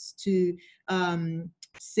panelists to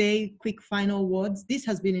say quick final words. This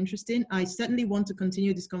has been interesting. I certainly want to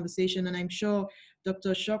continue this conversation, and I'm sure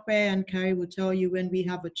Dr. Shokwe and Carrie will tell you when we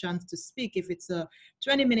have a chance to speak. If it's a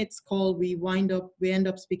 20 minutes call, we end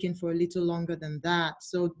up speaking for a little longer than that.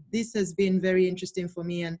 So this has been very interesting for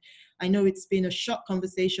me, and I know it's been a short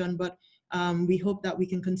conversation, but we hope that we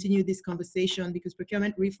can continue this conversation because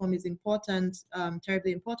procurement reform is important,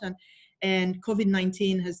 terribly important. And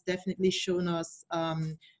COVID-19 has definitely shown us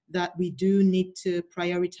that we do need to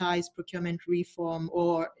prioritize procurement reform,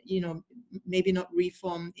 or, you know, maybe not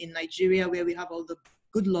reform in Nigeria where we have all the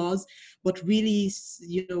good laws, but really,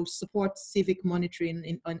 you know, support civic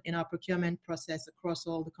monitoring in our procurement process across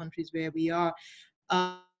all the countries where we are.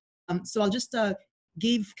 So I'll just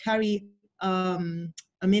give Carrie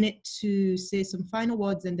a minute to say some final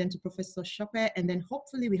words, and then to Professor Shokwe, and then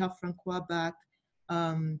hopefully we have Francois back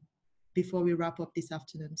before we wrap up this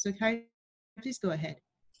afternoon. So Carrie, please go ahead.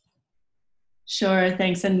 Sure,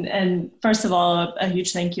 thanks. And first of all, a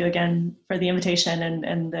huge thank you again for the invitation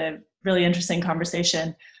and the really interesting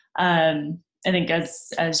conversation. I think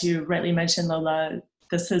as you rightly mentioned, Lola,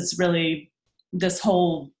 this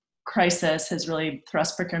whole crisis has really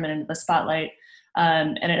thrust procurement into the spotlight.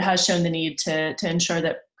 And it has shown the need to ensure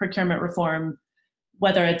that procurement reform,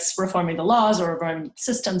 whether it's reforming the laws or reforming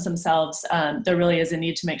systems themselves, there really is a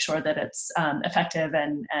need to make sure that it's effective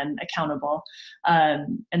and accountable.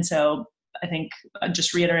 And so I think I'll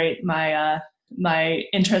just reiterate my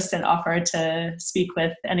interest and offer to speak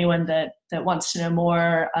with anyone that wants to know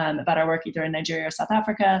more about our work either in Nigeria or South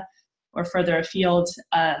Africa or further afield.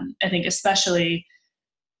 I think especially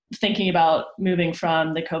thinking about moving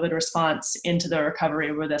from the COVID response into the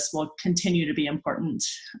recovery, where this will continue to be important.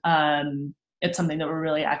 It's something that we're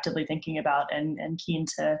really actively thinking about and keen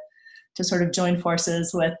to sort of join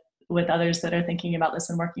forces with others that are thinking about this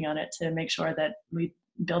and working on it to make sure that we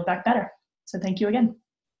build back better. So thank you again.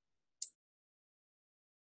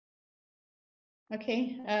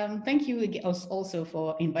 Okay, thank you also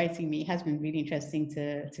for inviting me. It has been really interesting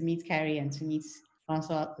to meet Carrie and to meet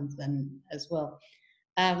Francois as well.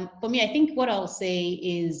 For me, I think what I'll say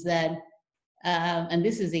is that, and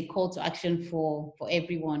this is a call to action for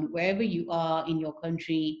everyone, wherever you are in your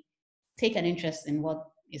country, take an interest in what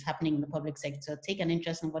is happening in the public sector, take an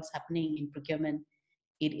interest in what's happening in procurement.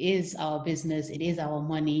 It is our business, it is our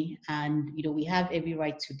money, and you know, we have every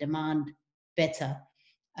right to demand better.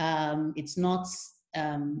 It's not,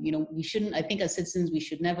 you know, we shouldn't, I think as citizens, we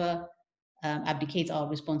should never abdicate our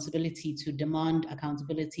responsibility to demand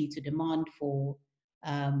accountability, to demand for,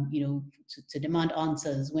 you know, to demand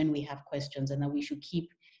answers when we have questions, and that we should keep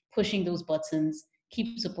pushing those buttons,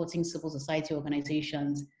 keep supporting civil society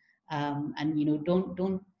organizations, and you know,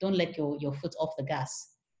 don't let your foot off the gas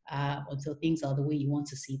until things are the way you want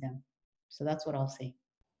to see them. So that's what I'll say.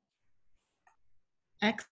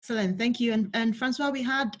 Excellent, thank you. And Francois,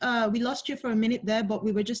 we lost you for a minute there, but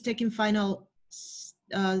we were just taking final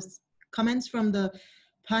comments from the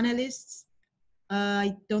panelists.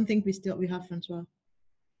 I don't think we have Francois.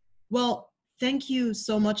 Well, thank you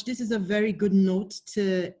so much. This is a very good note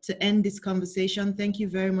to end this conversation. Thank you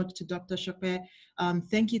very much to Dr. Shokwe.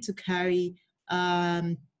 Thank you to Carrie.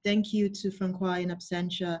 Thank you to Francois in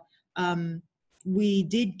absentia. We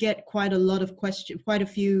did get quite a lot of questions, quite a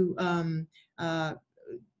few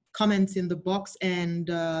comments in the box and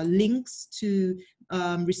links to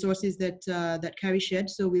resources that Carrie shared.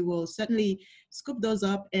 So we will certainly scoop those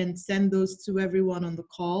up and send those to everyone on the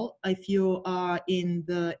call. If you are in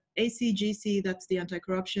the ACGC, that's the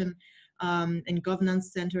Anti-Corruption and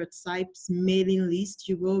Governance Center at SIPE's mailing list,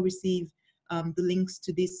 you will receive the links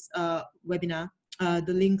to this webinar,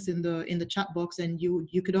 the links in the chat box, and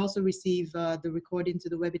you could also receive the recording to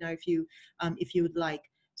the webinar if you would like.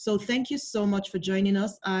 So thank you so much for joining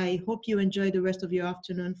us. I hope you enjoy the rest of your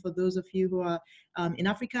afternoon. For those of you who are in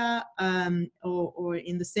Africa or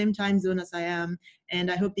in the same time zone as I am, and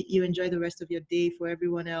I hope that you enjoy the rest of your day for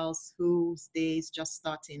everyone else whose day is just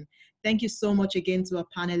starting. Thank you so much again to our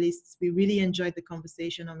panelists. We really enjoyed the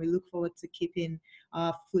conversation, and we look forward to keeping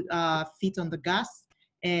our feet on the gas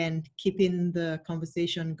and keeping the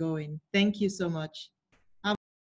conversation going. Thank you so much.